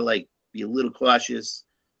buys, you got to be a little cautious.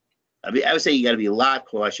 I would say you got to be a lot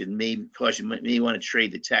cautious. Maybe want to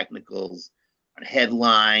trade the technicals on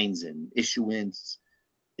headlines and issuance.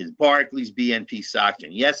 Is Barclays, BNP, SocGen?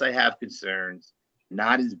 Yes, I have concerns.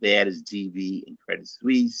 Not as bad as DB and Credit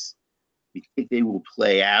Suisse. We think they will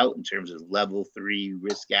play out in terms of level 3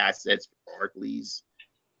 risk assets for Barclays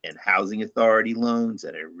and housing authority loans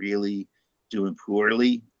that are really doing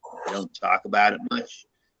poorly. They don't talk about it much.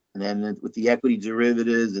 And then with the equity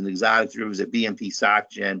derivatives and exotic derivatives at BNP,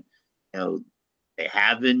 SocGen, they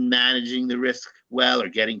have been managing the risk well or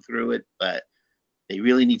getting through it, but they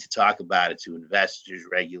really need to talk about it to investors,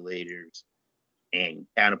 regulators, and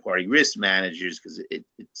counterparty risk managers, because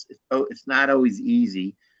it's not always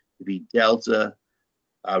easy to be delta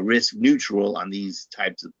risk neutral on these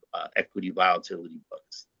types of equity volatility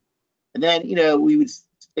books. And then, we would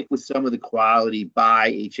stick with some of the quality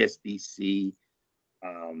by HSBC.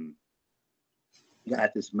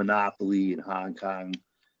 Got this monopoly in Hong Kong,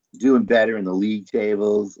 doing better in the league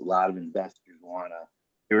tables. A lot of investors want a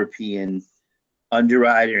European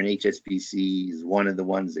underwriter, and HSBC is one of the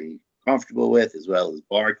ones they're comfortable with, as well as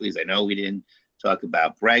Barclays. I know we didn't talk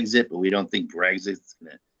about Brexit, but we don't think Brexit's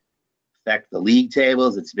going to affect the league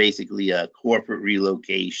tables. It's basically a corporate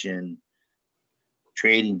relocation,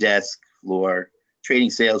 trading desk floor, trading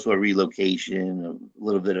sales floor relocation, a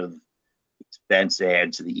little bit of expense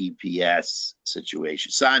add to the EPS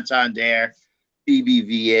situation. Santander,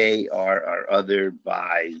 BBVA are other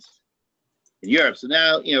buys in Europe. So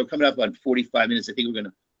now, coming up on 45 minutes, I think we're going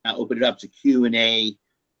to now open it up to Q&A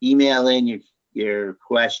email in your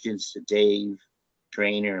questions to Dave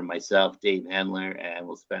Trainer and myself, Dave Hendler, and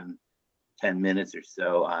we'll spend 10 minutes or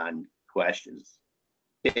so on questions.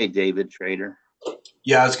 Hey, David Trader.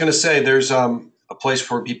 Yeah, I was going to say there's a place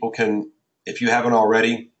where people can, if you haven't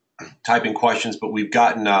already, type in questions. But we've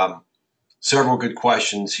gotten several good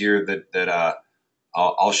questions here that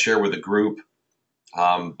I'll share with the group.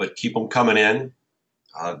 But keep them coming in.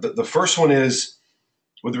 The first one is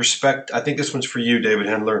with respect. I think this one's for you, David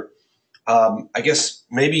Hendler. I guess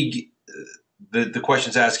maybe the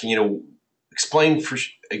question's asking, explain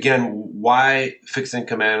again why fixed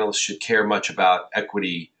income analysts should care much about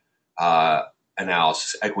equity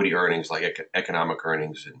analysis, equity earnings, like economic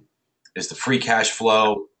earnings, and is the free cash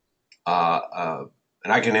flow. And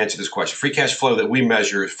I can answer this question. Free cash flow that we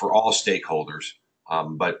measure is for all stakeholders,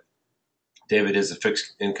 but David is a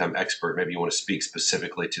fixed income expert. Maybe you want to speak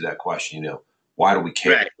specifically to that question. Why do we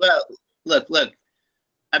care? Right. Well, look.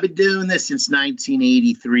 I've been doing this since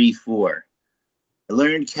 1983-4. I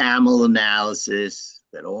learned camel analysis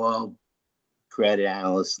that all credit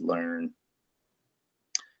analysts learn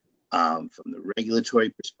from the regulatory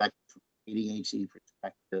perspective, from the rating agency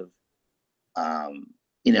perspective.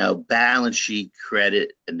 Balance sheet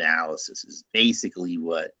credit analysis is basically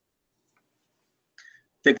what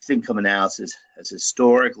fixed income analysis has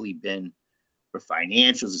historically been for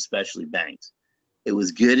financials, especially banks. It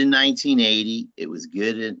was good in 1980. It was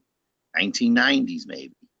good in 1990s,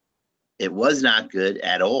 maybe. It was not good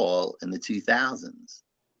at all in the 2000s.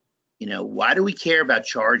 Why do we care about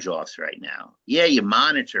charge-offs right now? Yeah, you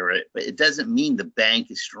monitor it, but it doesn't mean the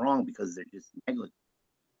bank is strong because they're just negligent.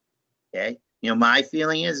 Okay? My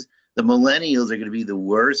feeling is the millennials are going to be the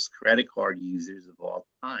worst credit card users of all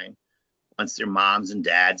time once their moms and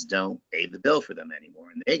dads don't pay the bill for them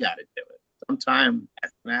anymore, and they got to do it. Sometime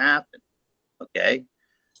that's going to happen. Okay.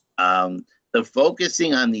 So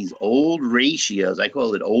focusing on these old ratios, I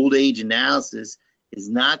call it old age analysis, is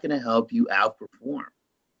not going to help you outperform.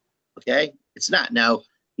 Okay. It's not. Now,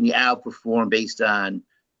 can you outperform based on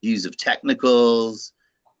views of technicals,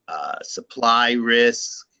 supply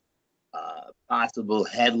risk, possible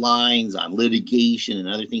headlines on litigation and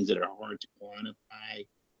other things that are hard to quantify,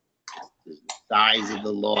 the size of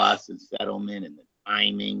the loss and settlement and the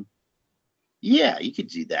timing? Yeah, you could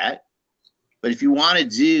do that. But if you want to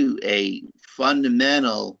do a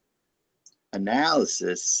fundamental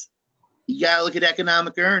analysis, you got to look at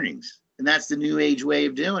economic earnings. And that's the new age way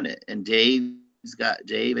of doing it. And Dave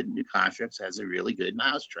at New Contracts has a really good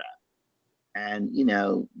mousetrap. And,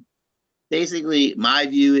 basically my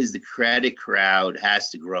view is the credit crowd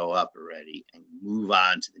has to grow up already and move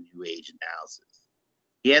on to the new age analysis.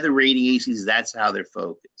 Yeah, the rating agencies, that's how they're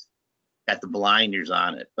focused. Got the blinders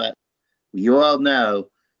on it. But we all know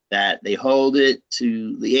that they hold it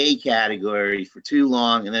to the A category for too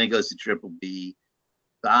long, and then it goes to triple B.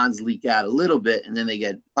 Bonds leak out a little bit, and then they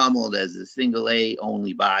get pummeled as the single A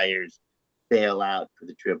only buyers bail out for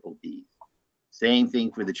the triple B. Same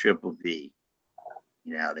thing for the triple B.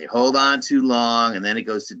 They hold on too long, and then it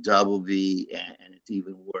goes to double B, and it's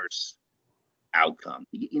even worse outcome.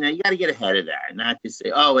 You got to get ahead of that and not just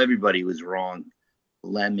say, oh, everybody was wrong,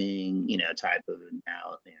 lemming, type of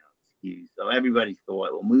analysis. So everybody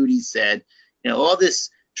thought, well, Moody's said, all this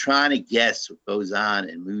trying to guess what goes on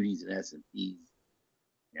in Moody's and S&P's,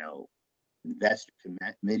 investor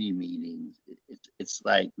committee meetings, it's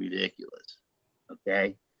like ridiculous,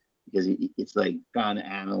 okay? Because it's like trying to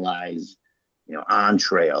analyze,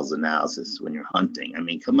 entrails analysis when you're hunting. I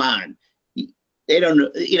mean, come on. They don't know,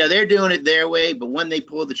 they're doing it their way, but when they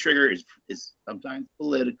pull the trigger is sometimes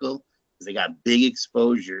political because they got big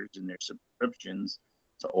exposures in their subscriptions.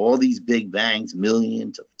 So all these big banks, $1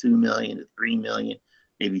 million to $2 million to $3 million,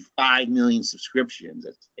 maybe 5 million subscriptions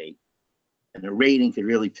at stake. And the rating could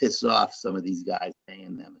really piss off some of these guys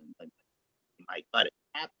paying them. And you might cut it.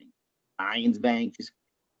 Happening. Lions Bank just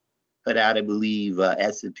cut out, I believe,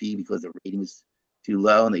 S&P because the rating was too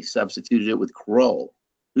low, and they substituted it with Kroll.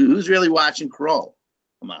 Who's really watching Kroll?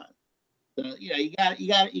 Come on. So, you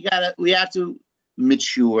got. We have to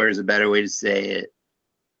mature is a better way to say it.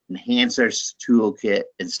 Enhance our toolkit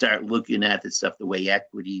and start looking at the stuff the way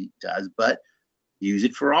equity does, but use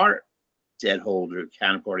it for our debt holder,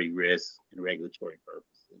 counterparty risk, and regulatory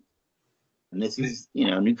purposes. And this is,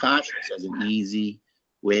 New Contracts has an easy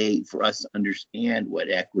way for us to understand what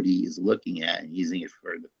equity is looking at and using it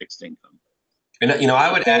for the fixed income. And,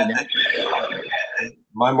 I would add that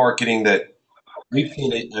my marketing that we've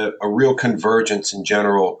seen a real convergence in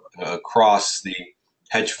general across the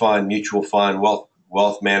hedge fund, mutual fund,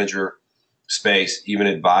 wealth manager space, even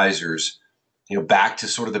advisors, back to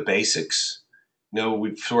sort of the basics.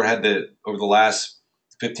 We've sort of had over the last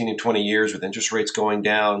 15 and 20 years with interest rates going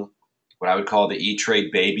down, what I would call the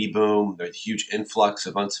E-Trade baby boom, the huge influx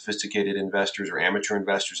of unsophisticated investors or amateur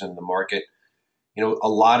investors in the market. A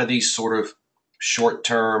lot of these sort of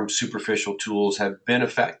short-term superficial tools have been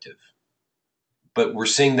effective, but we're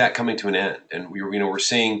seeing that coming to an end. And we're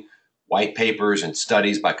seeing white papers and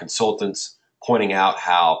studies by consultants pointing out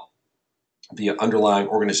how the underlying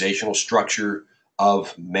organizational structure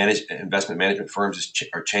of investment management firms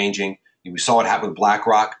are changing. We saw it happen with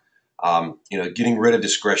BlackRock, getting rid of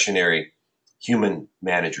discretionary human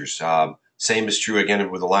managers. Same is true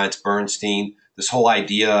again with AllianceBernstein. This whole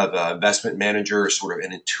idea of an investment manager, sort of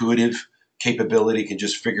an intuitive capability, can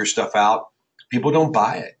just figure stuff out. People don't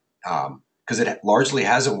buy it because it largely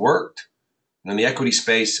hasn't worked. And in the equity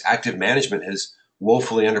space, active management has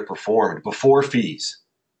woefully underperformed before fees.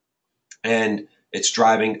 And it's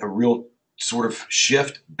driving a real sort of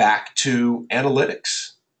shift back to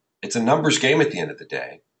analytics. It's a numbers game at the end of the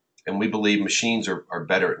day. And we believe machines are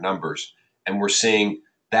better at numbers. And we're seeing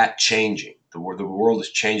that changing. The world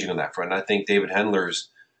is changing on that front. And I think David Hendler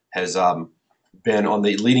has been on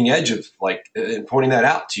the leading edge of pointing that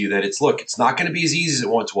out to you, that it's not going to be as easy as it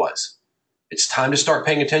once was. It's time to start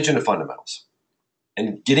paying attention to fundamentals.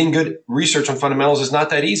 And getting good research on fundamentals is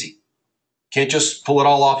not that easy. Can't just pull it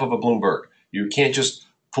all off of a Bloomberg. You can't just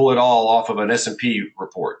pull it all off of an S&P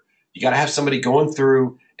report. You got to have somebody going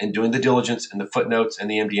through and doing the diligence and the footnotes and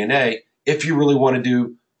the MD&A if you really want to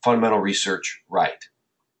do fundamental research right.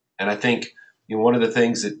 And I think one of the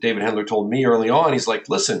things that David Hendler told me early on, he's like,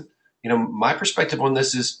 listen, my perspective on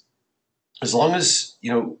this is, as long as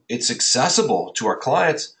it's accessible to our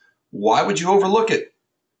clients, why would you overlook it?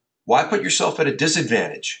 Why put yourself at a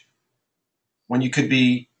disadvantage when you could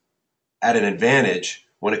be at an advantage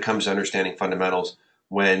when it comes to understanding fundamentals,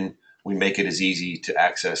 when we make it as easy to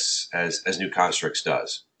access as New Constructs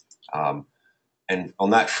does? And on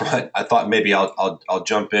that front, I thought maybe I'll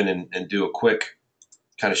jump in and do a quick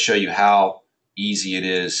kind of show you how easy it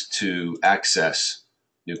is to access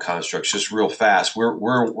New Constructs, just real fast. We're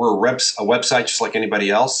a website just like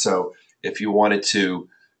anybody else. So if you wanted to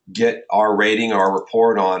get our rating, our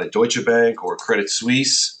report on a Deutsche Bank or Credit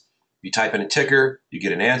Suisse, you type in a ticker, you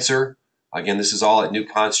get an answer. Again, this is all at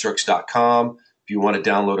newconstructs.com. If you want to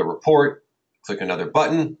download a report, click another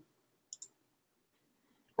button,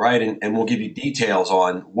 right? And we'll give you details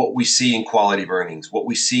on what we see in quality of earnings, what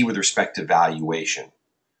we see with respect to valuation,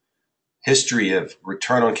 history of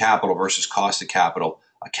return on capital versus cost of capital,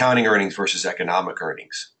 accounting earnings versus economic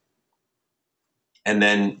earnings, and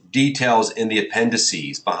then details in the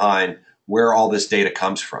appendices behind where all this data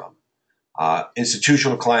comes from.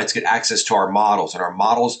 Institutional clients get access to our models, and our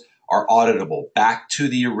models are auditable back to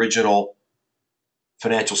the original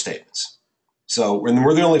financial statements. So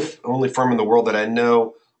we're the only firm in the world that I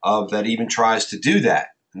know of that even tries to do that,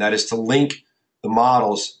 and that is to link the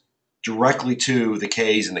models directly to the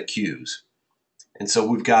Ks and the Qs. And so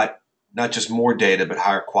we've got not just more data, but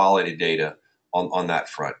higher quality data on that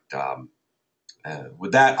front.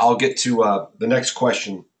 With that, I'll get to the next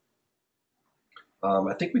question.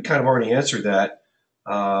 I think we kind of already answered that,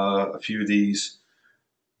 a few of these.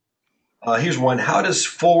 Here's one. How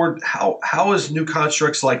is New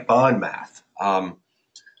Constructs like bond math?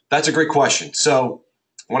 That's a great question. So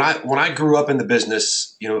when I grew up in the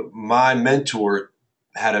business, my mentor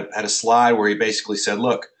had a slide where he basically said,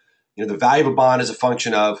 look, the value of a bond is a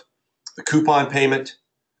function of the coupon payment,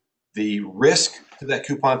 the risk to that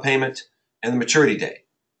coupon payment, and the maturity date.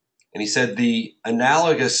 And he said the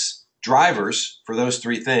analogous drivers for those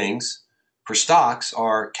three things for stocks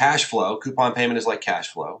are cash flow. Coupon payment is like cash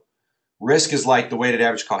flow. Risk is like the weighted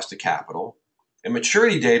average cost of capital. And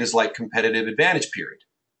maturity date is like competitive advantage period.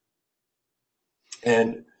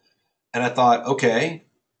 And I thought, okay.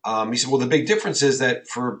 He said, well, the big difference is that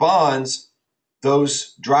for bonds,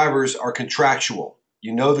 those drivers are contractual.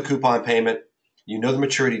 You know the coupon payment, you know the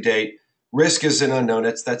maturity date. Risk is an unknown.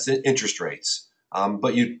 That's interest rates.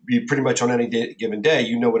 But you pretty much on any given day,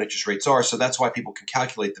 you know what interest rates are. So that's why people can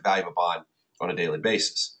calculate the value of a bond on a daily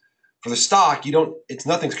basis. For the stock,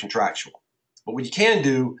 nothing's contractual. But what you can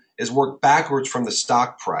do is work backwards from the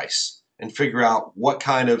stock price and figure out what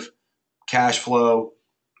kind of cash flow,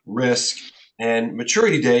 risk, and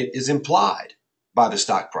maturity date is implied by the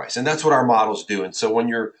stock price. And that's what our models do. And so when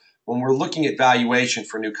we're looking at valuation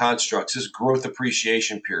for New Constructs, this growth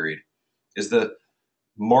appreciation period is the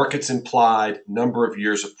market's implied number of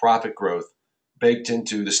years of profit growth baked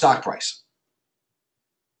into the stock price.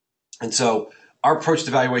 And so our approach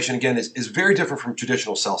to valuation, again, is very different from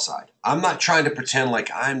traditional sell side. I'm not trying to pretend like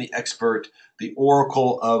I'm the expert, the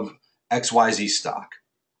oracle of XYZ stock.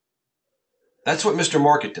 That's what Mr.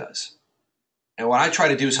 Market does. And what I try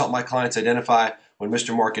to do is help my clients identify when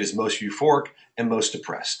Mr. Market is most euphoric and most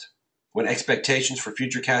depressed, when expectations for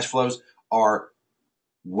future cash flows are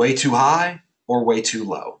way too high or way too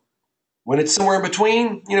low. When it's somewhere in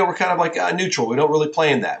between, we're kind of like neutral. We don't really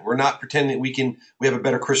play in that. We're not pretending we have a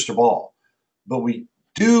better crystal ball. But we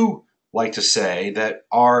do like to say that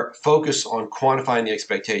our focus on quantifying the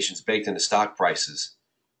expectations baked into stock prices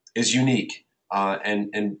is unique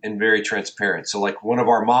and very transparent. So like one of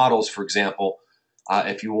our models, for example,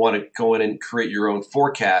 if you want to go in and create your own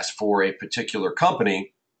forecast for a particular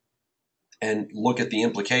company and look at the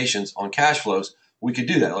implications on cash flows, we could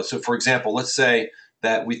do that. So for example, let's say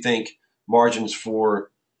that we think margins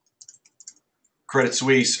for Credit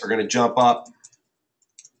Suisse are going to jump up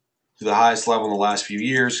to the highest level in the last few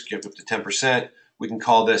years, get up to 10%. We can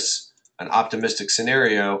call this an optimistic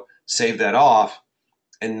scenario, save that off,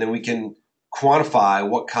 and then we can quantify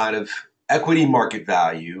what kind of equity market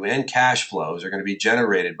value and cash flows are going to be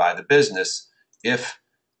generated by the business if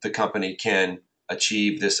the company can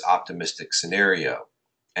achieve this optimistic scenario.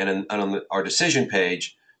 And on our decision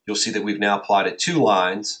page, you'll see that we've now plotted two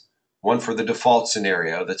lines, one for the default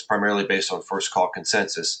scenario that's primarily based on first call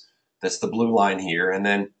consensus. That's the blue line here. And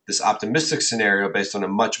then this optimistic scenario based on a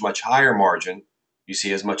much, much higher margin, you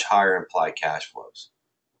see as much higher implied cash flows.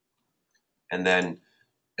 And then,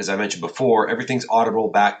 as I mentioned before, everything's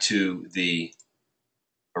auditable back to the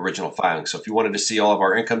original filing. So if you wanted to see all of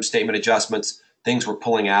our income statement adjustments, things we're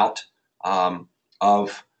pulling out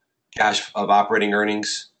of operating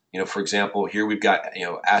earnings, for example, here we've got,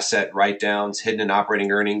 asset write-downs, hidden in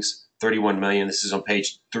operating earnings, 31 million. This is on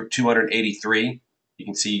page 283. You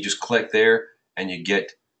can see you just click there and you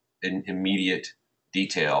get an immediate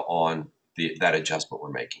detail on that adjustment we're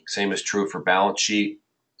making. Same is true for balance sheet.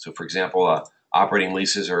 So for example, operating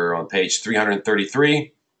leases are on page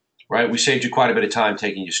 333, right? We saved you quite a bit of time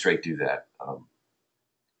taking you straight through that.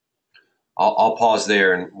 I'll pause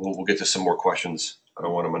there and we'll get to some more questions. I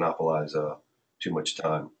don't want to monopolize too much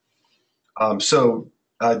time. So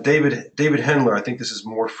David Hendler, I think this is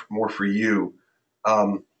more for you.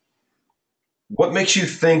 What makes you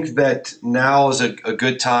think that now is a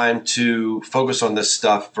good time to focus on this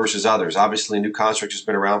stuff versus others? Obviously, New Construct has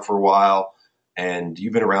been around for a while, and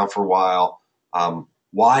you've been around for a while.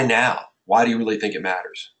 Why now? Why do you really think it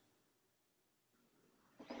matters?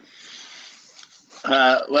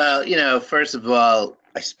 Well, first of all,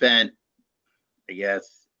 I spent, I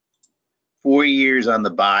guess, 4 years on the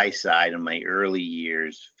buy side in my early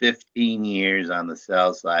years, 15 years on the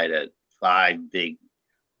sell side at 5 big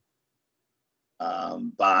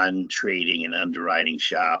bond trading and underwriting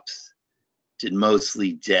shops. Did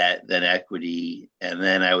mostly debt, then equity, and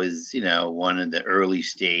then I was, one of the early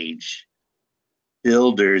stage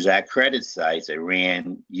builders at credit sites. I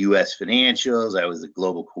ran U.S. financials. I was the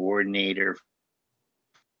global coordinator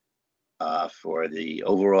for the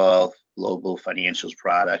overall global financials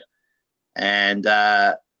product, and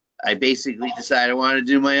I basically decided I wanted to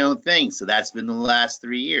do my own thing. So that's been the last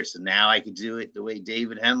 3 years. So now I could do it the way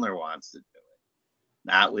David Hendler wants to do it.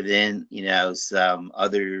 Not within, some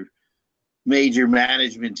other major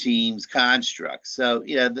management teams constructs. So,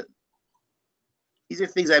 these are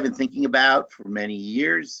things I've been thinking about for many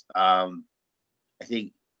years. I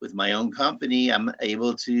think with my own company, I'm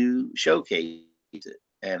able to showcase it.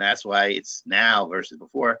 And that's why it's now versus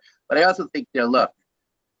before. But I also think, look,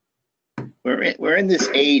 we're in this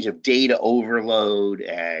age of data overload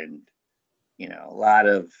and, a lot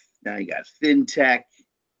of, now you got fintech.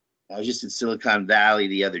 I was just in Silicon Valley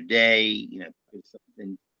the other day,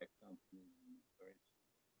 something.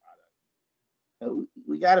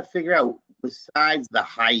 We got to figure out, besides the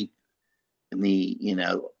hype and the,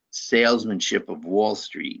 salesmanship of Wall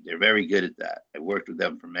Street, they're very good at that. I worked with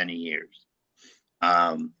them for many years.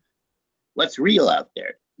 What's real out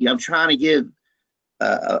there? I'm trying to give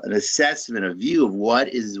an assessment, a view of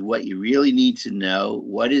what you really need to know,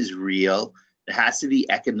 what is real. It has to be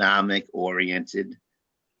economic oriented.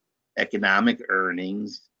 Economic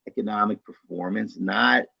earnings, economic performance,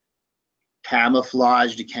 not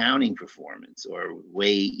camouflaged accounting performance or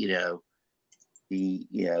way, the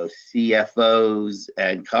CFOs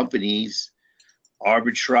and companies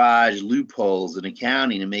arbitrage loopholes in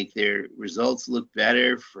accounting to make their results look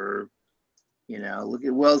better for, look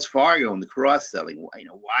at Wells Fargo and the cross-selling.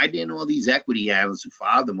 Why didn't all these equity analysts who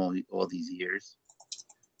followed them all these years,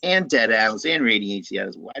 and debt analysts and rating agency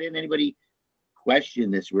analysts, why didn't anybody question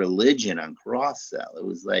this religion on cross-sell? It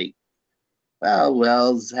was like, well,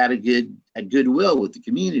 Wells had goodwill with the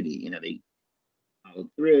community. They followed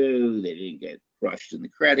through. They didn't get crushed in the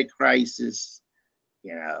credit crisis.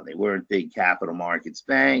 They weren't big capital markets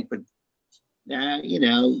bank, but now,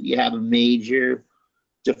 you have a major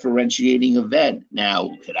differentiating event.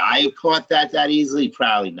 Now, could I have caught that easily?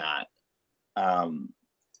 Probably not. Um,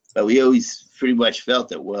 but we always pretty much felt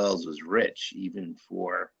that Wells was rich, even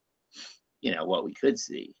for what we could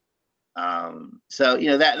see. So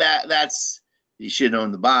that's you should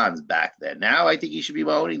own the bonds back then. Now I think you should be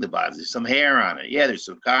owning the bonds. There's some hair on it. Yeah, there's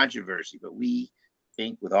some controversy, but we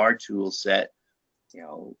think with our tool set,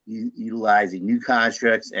 utilizing new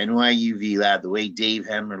constructs, NYUV lab, the way Dave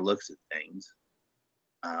Hemmer looks at things,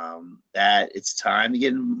 that it's time to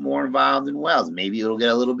get more involved in wells. Maybe it'll get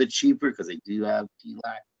a little bit cheaper because they do have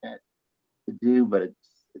TLAC to do, but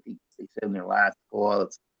I think they said in their last call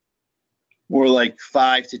it's more like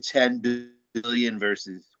 5 to 10 billion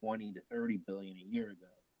versus 20 to 30 billion a year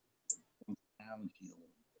ago.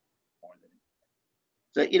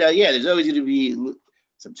 So yeah, there's always going to be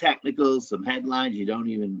some technicals, some headlines you don't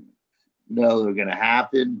even know are going to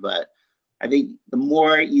happen. But I think the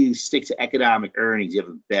more you stick to economic earnings, you have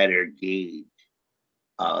a better gauge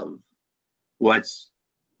of what's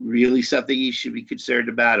really something you should be concerned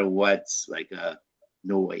about and what's like a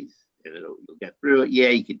noise. And you'll get through it. Yeah,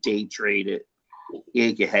 you could day trade it. Yeah,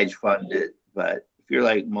 you can hedge fund it. But if you're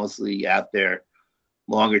like mostly out there,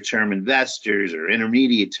 longer term investors or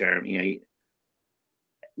intermediate term,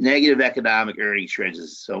 negative economic earnings trends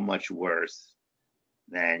is so much worse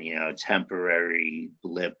than a temporary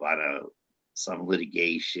blip on some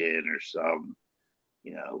litigation or some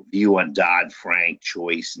view on Dodd-Frank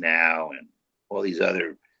choice now and all these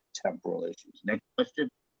other temporal issues. Next question.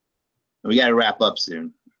 We got to wrap up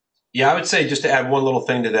soon. Yeah, I would say just to add one little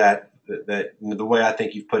thing to that the way I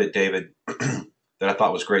think you've put it, David, that I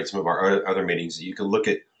thought was great. Some of our other meetings, you can look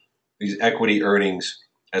at these equity earnings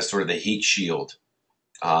as sort of the heat shield,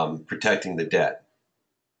 protecting the debt.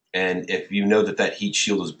 And if you know that heat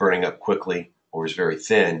shield is burning up quickly or is very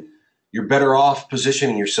thin, you're better off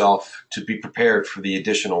positioning yourself to be prepared for the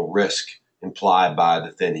additional risk implied by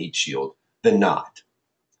the thin heat shield than not.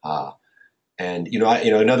 And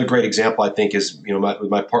another great example I think is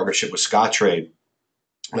my partnership with Scottrade.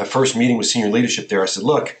 My first meeting with senior leadership there, I said,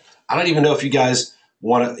 look, I don't even know if you guys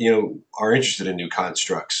want to are interested in new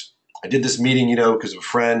constructs. I did this meeting because of a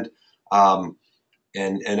friend, and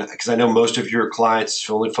because I know most of your clients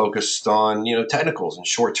are only focused on technicals and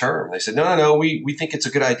short term. They said, no, we think it's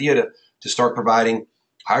a good idea to start providing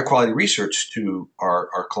higher quality research to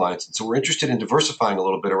our clients, and so we're interested in diversifying a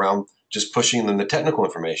little bit around just pushing them the technical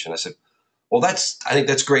information. I said, well, I think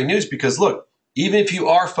that's great news, because look, even if you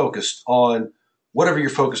are focused on whatever you're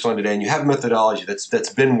focused on today and you have a methodology that's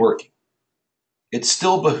been working, it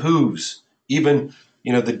still behooves even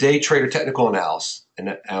the day trader technical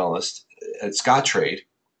analyst at Scottrade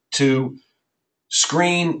to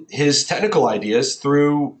screen his technical ideas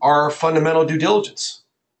through our fundamental due diligence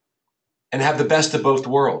and have the best of both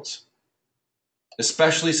worlds,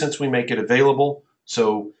 especially since we make it available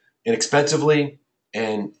so inexpensively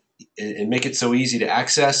and make it so easy to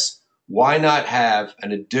access. Why not have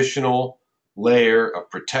an additional layer of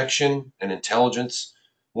protection and intelligence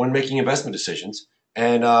when making investment decisions?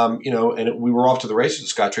 And we were off to the races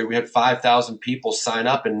with Scottrade. We had 5,000 people sign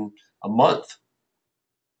up in a month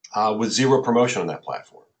with zero promotion on that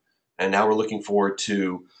platform. And now we're looking forward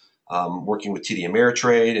to working with TD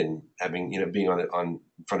Ameritrade and having being on in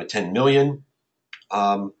front of 10 million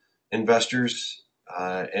investors.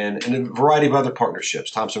 And a variety of other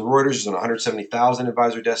partnerships. Thomson Reuters is on 170,000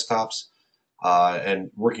 advisor desktops,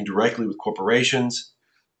 and working directly with corporations.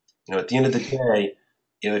 At the end of the day,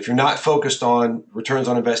 if you're not focused on returns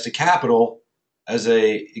on invested capital as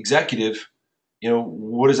a executive,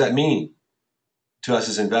 what does that mean to us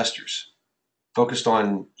as investors? Focused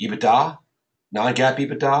on EBITDA, non-GAAP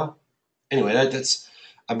EBITDA. Anyway, that's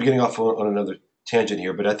I'm getting off on another tangent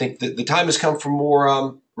here, but I think the time has come for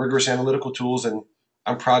more rigorous analytical tools, and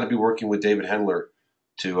I'm proud to be working with David Hendler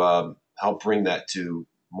to help bring that to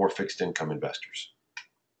more fixed income investors.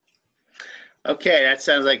 Okay, that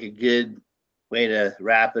sounds like a good way to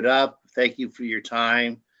wrap it up. Thank you for your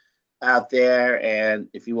time out there. And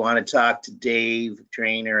if you want to talk to Dave,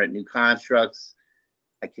 trainer at New Constructs,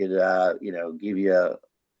 I could, give you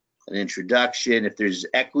an introduction. If there's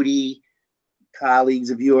equity colleagues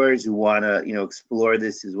of yours who want to, explore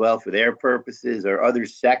this as well for their purposes, or other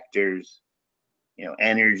sectors,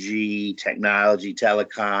 energy, technology,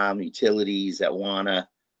 telecom, utilities that want to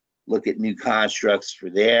look at new constructs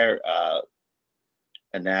for their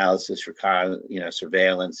analysis for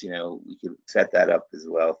surveillance, we could set that up as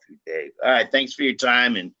well through Dave. All right, thanks for your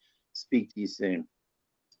time, and speak to you soon.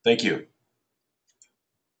 Thank you.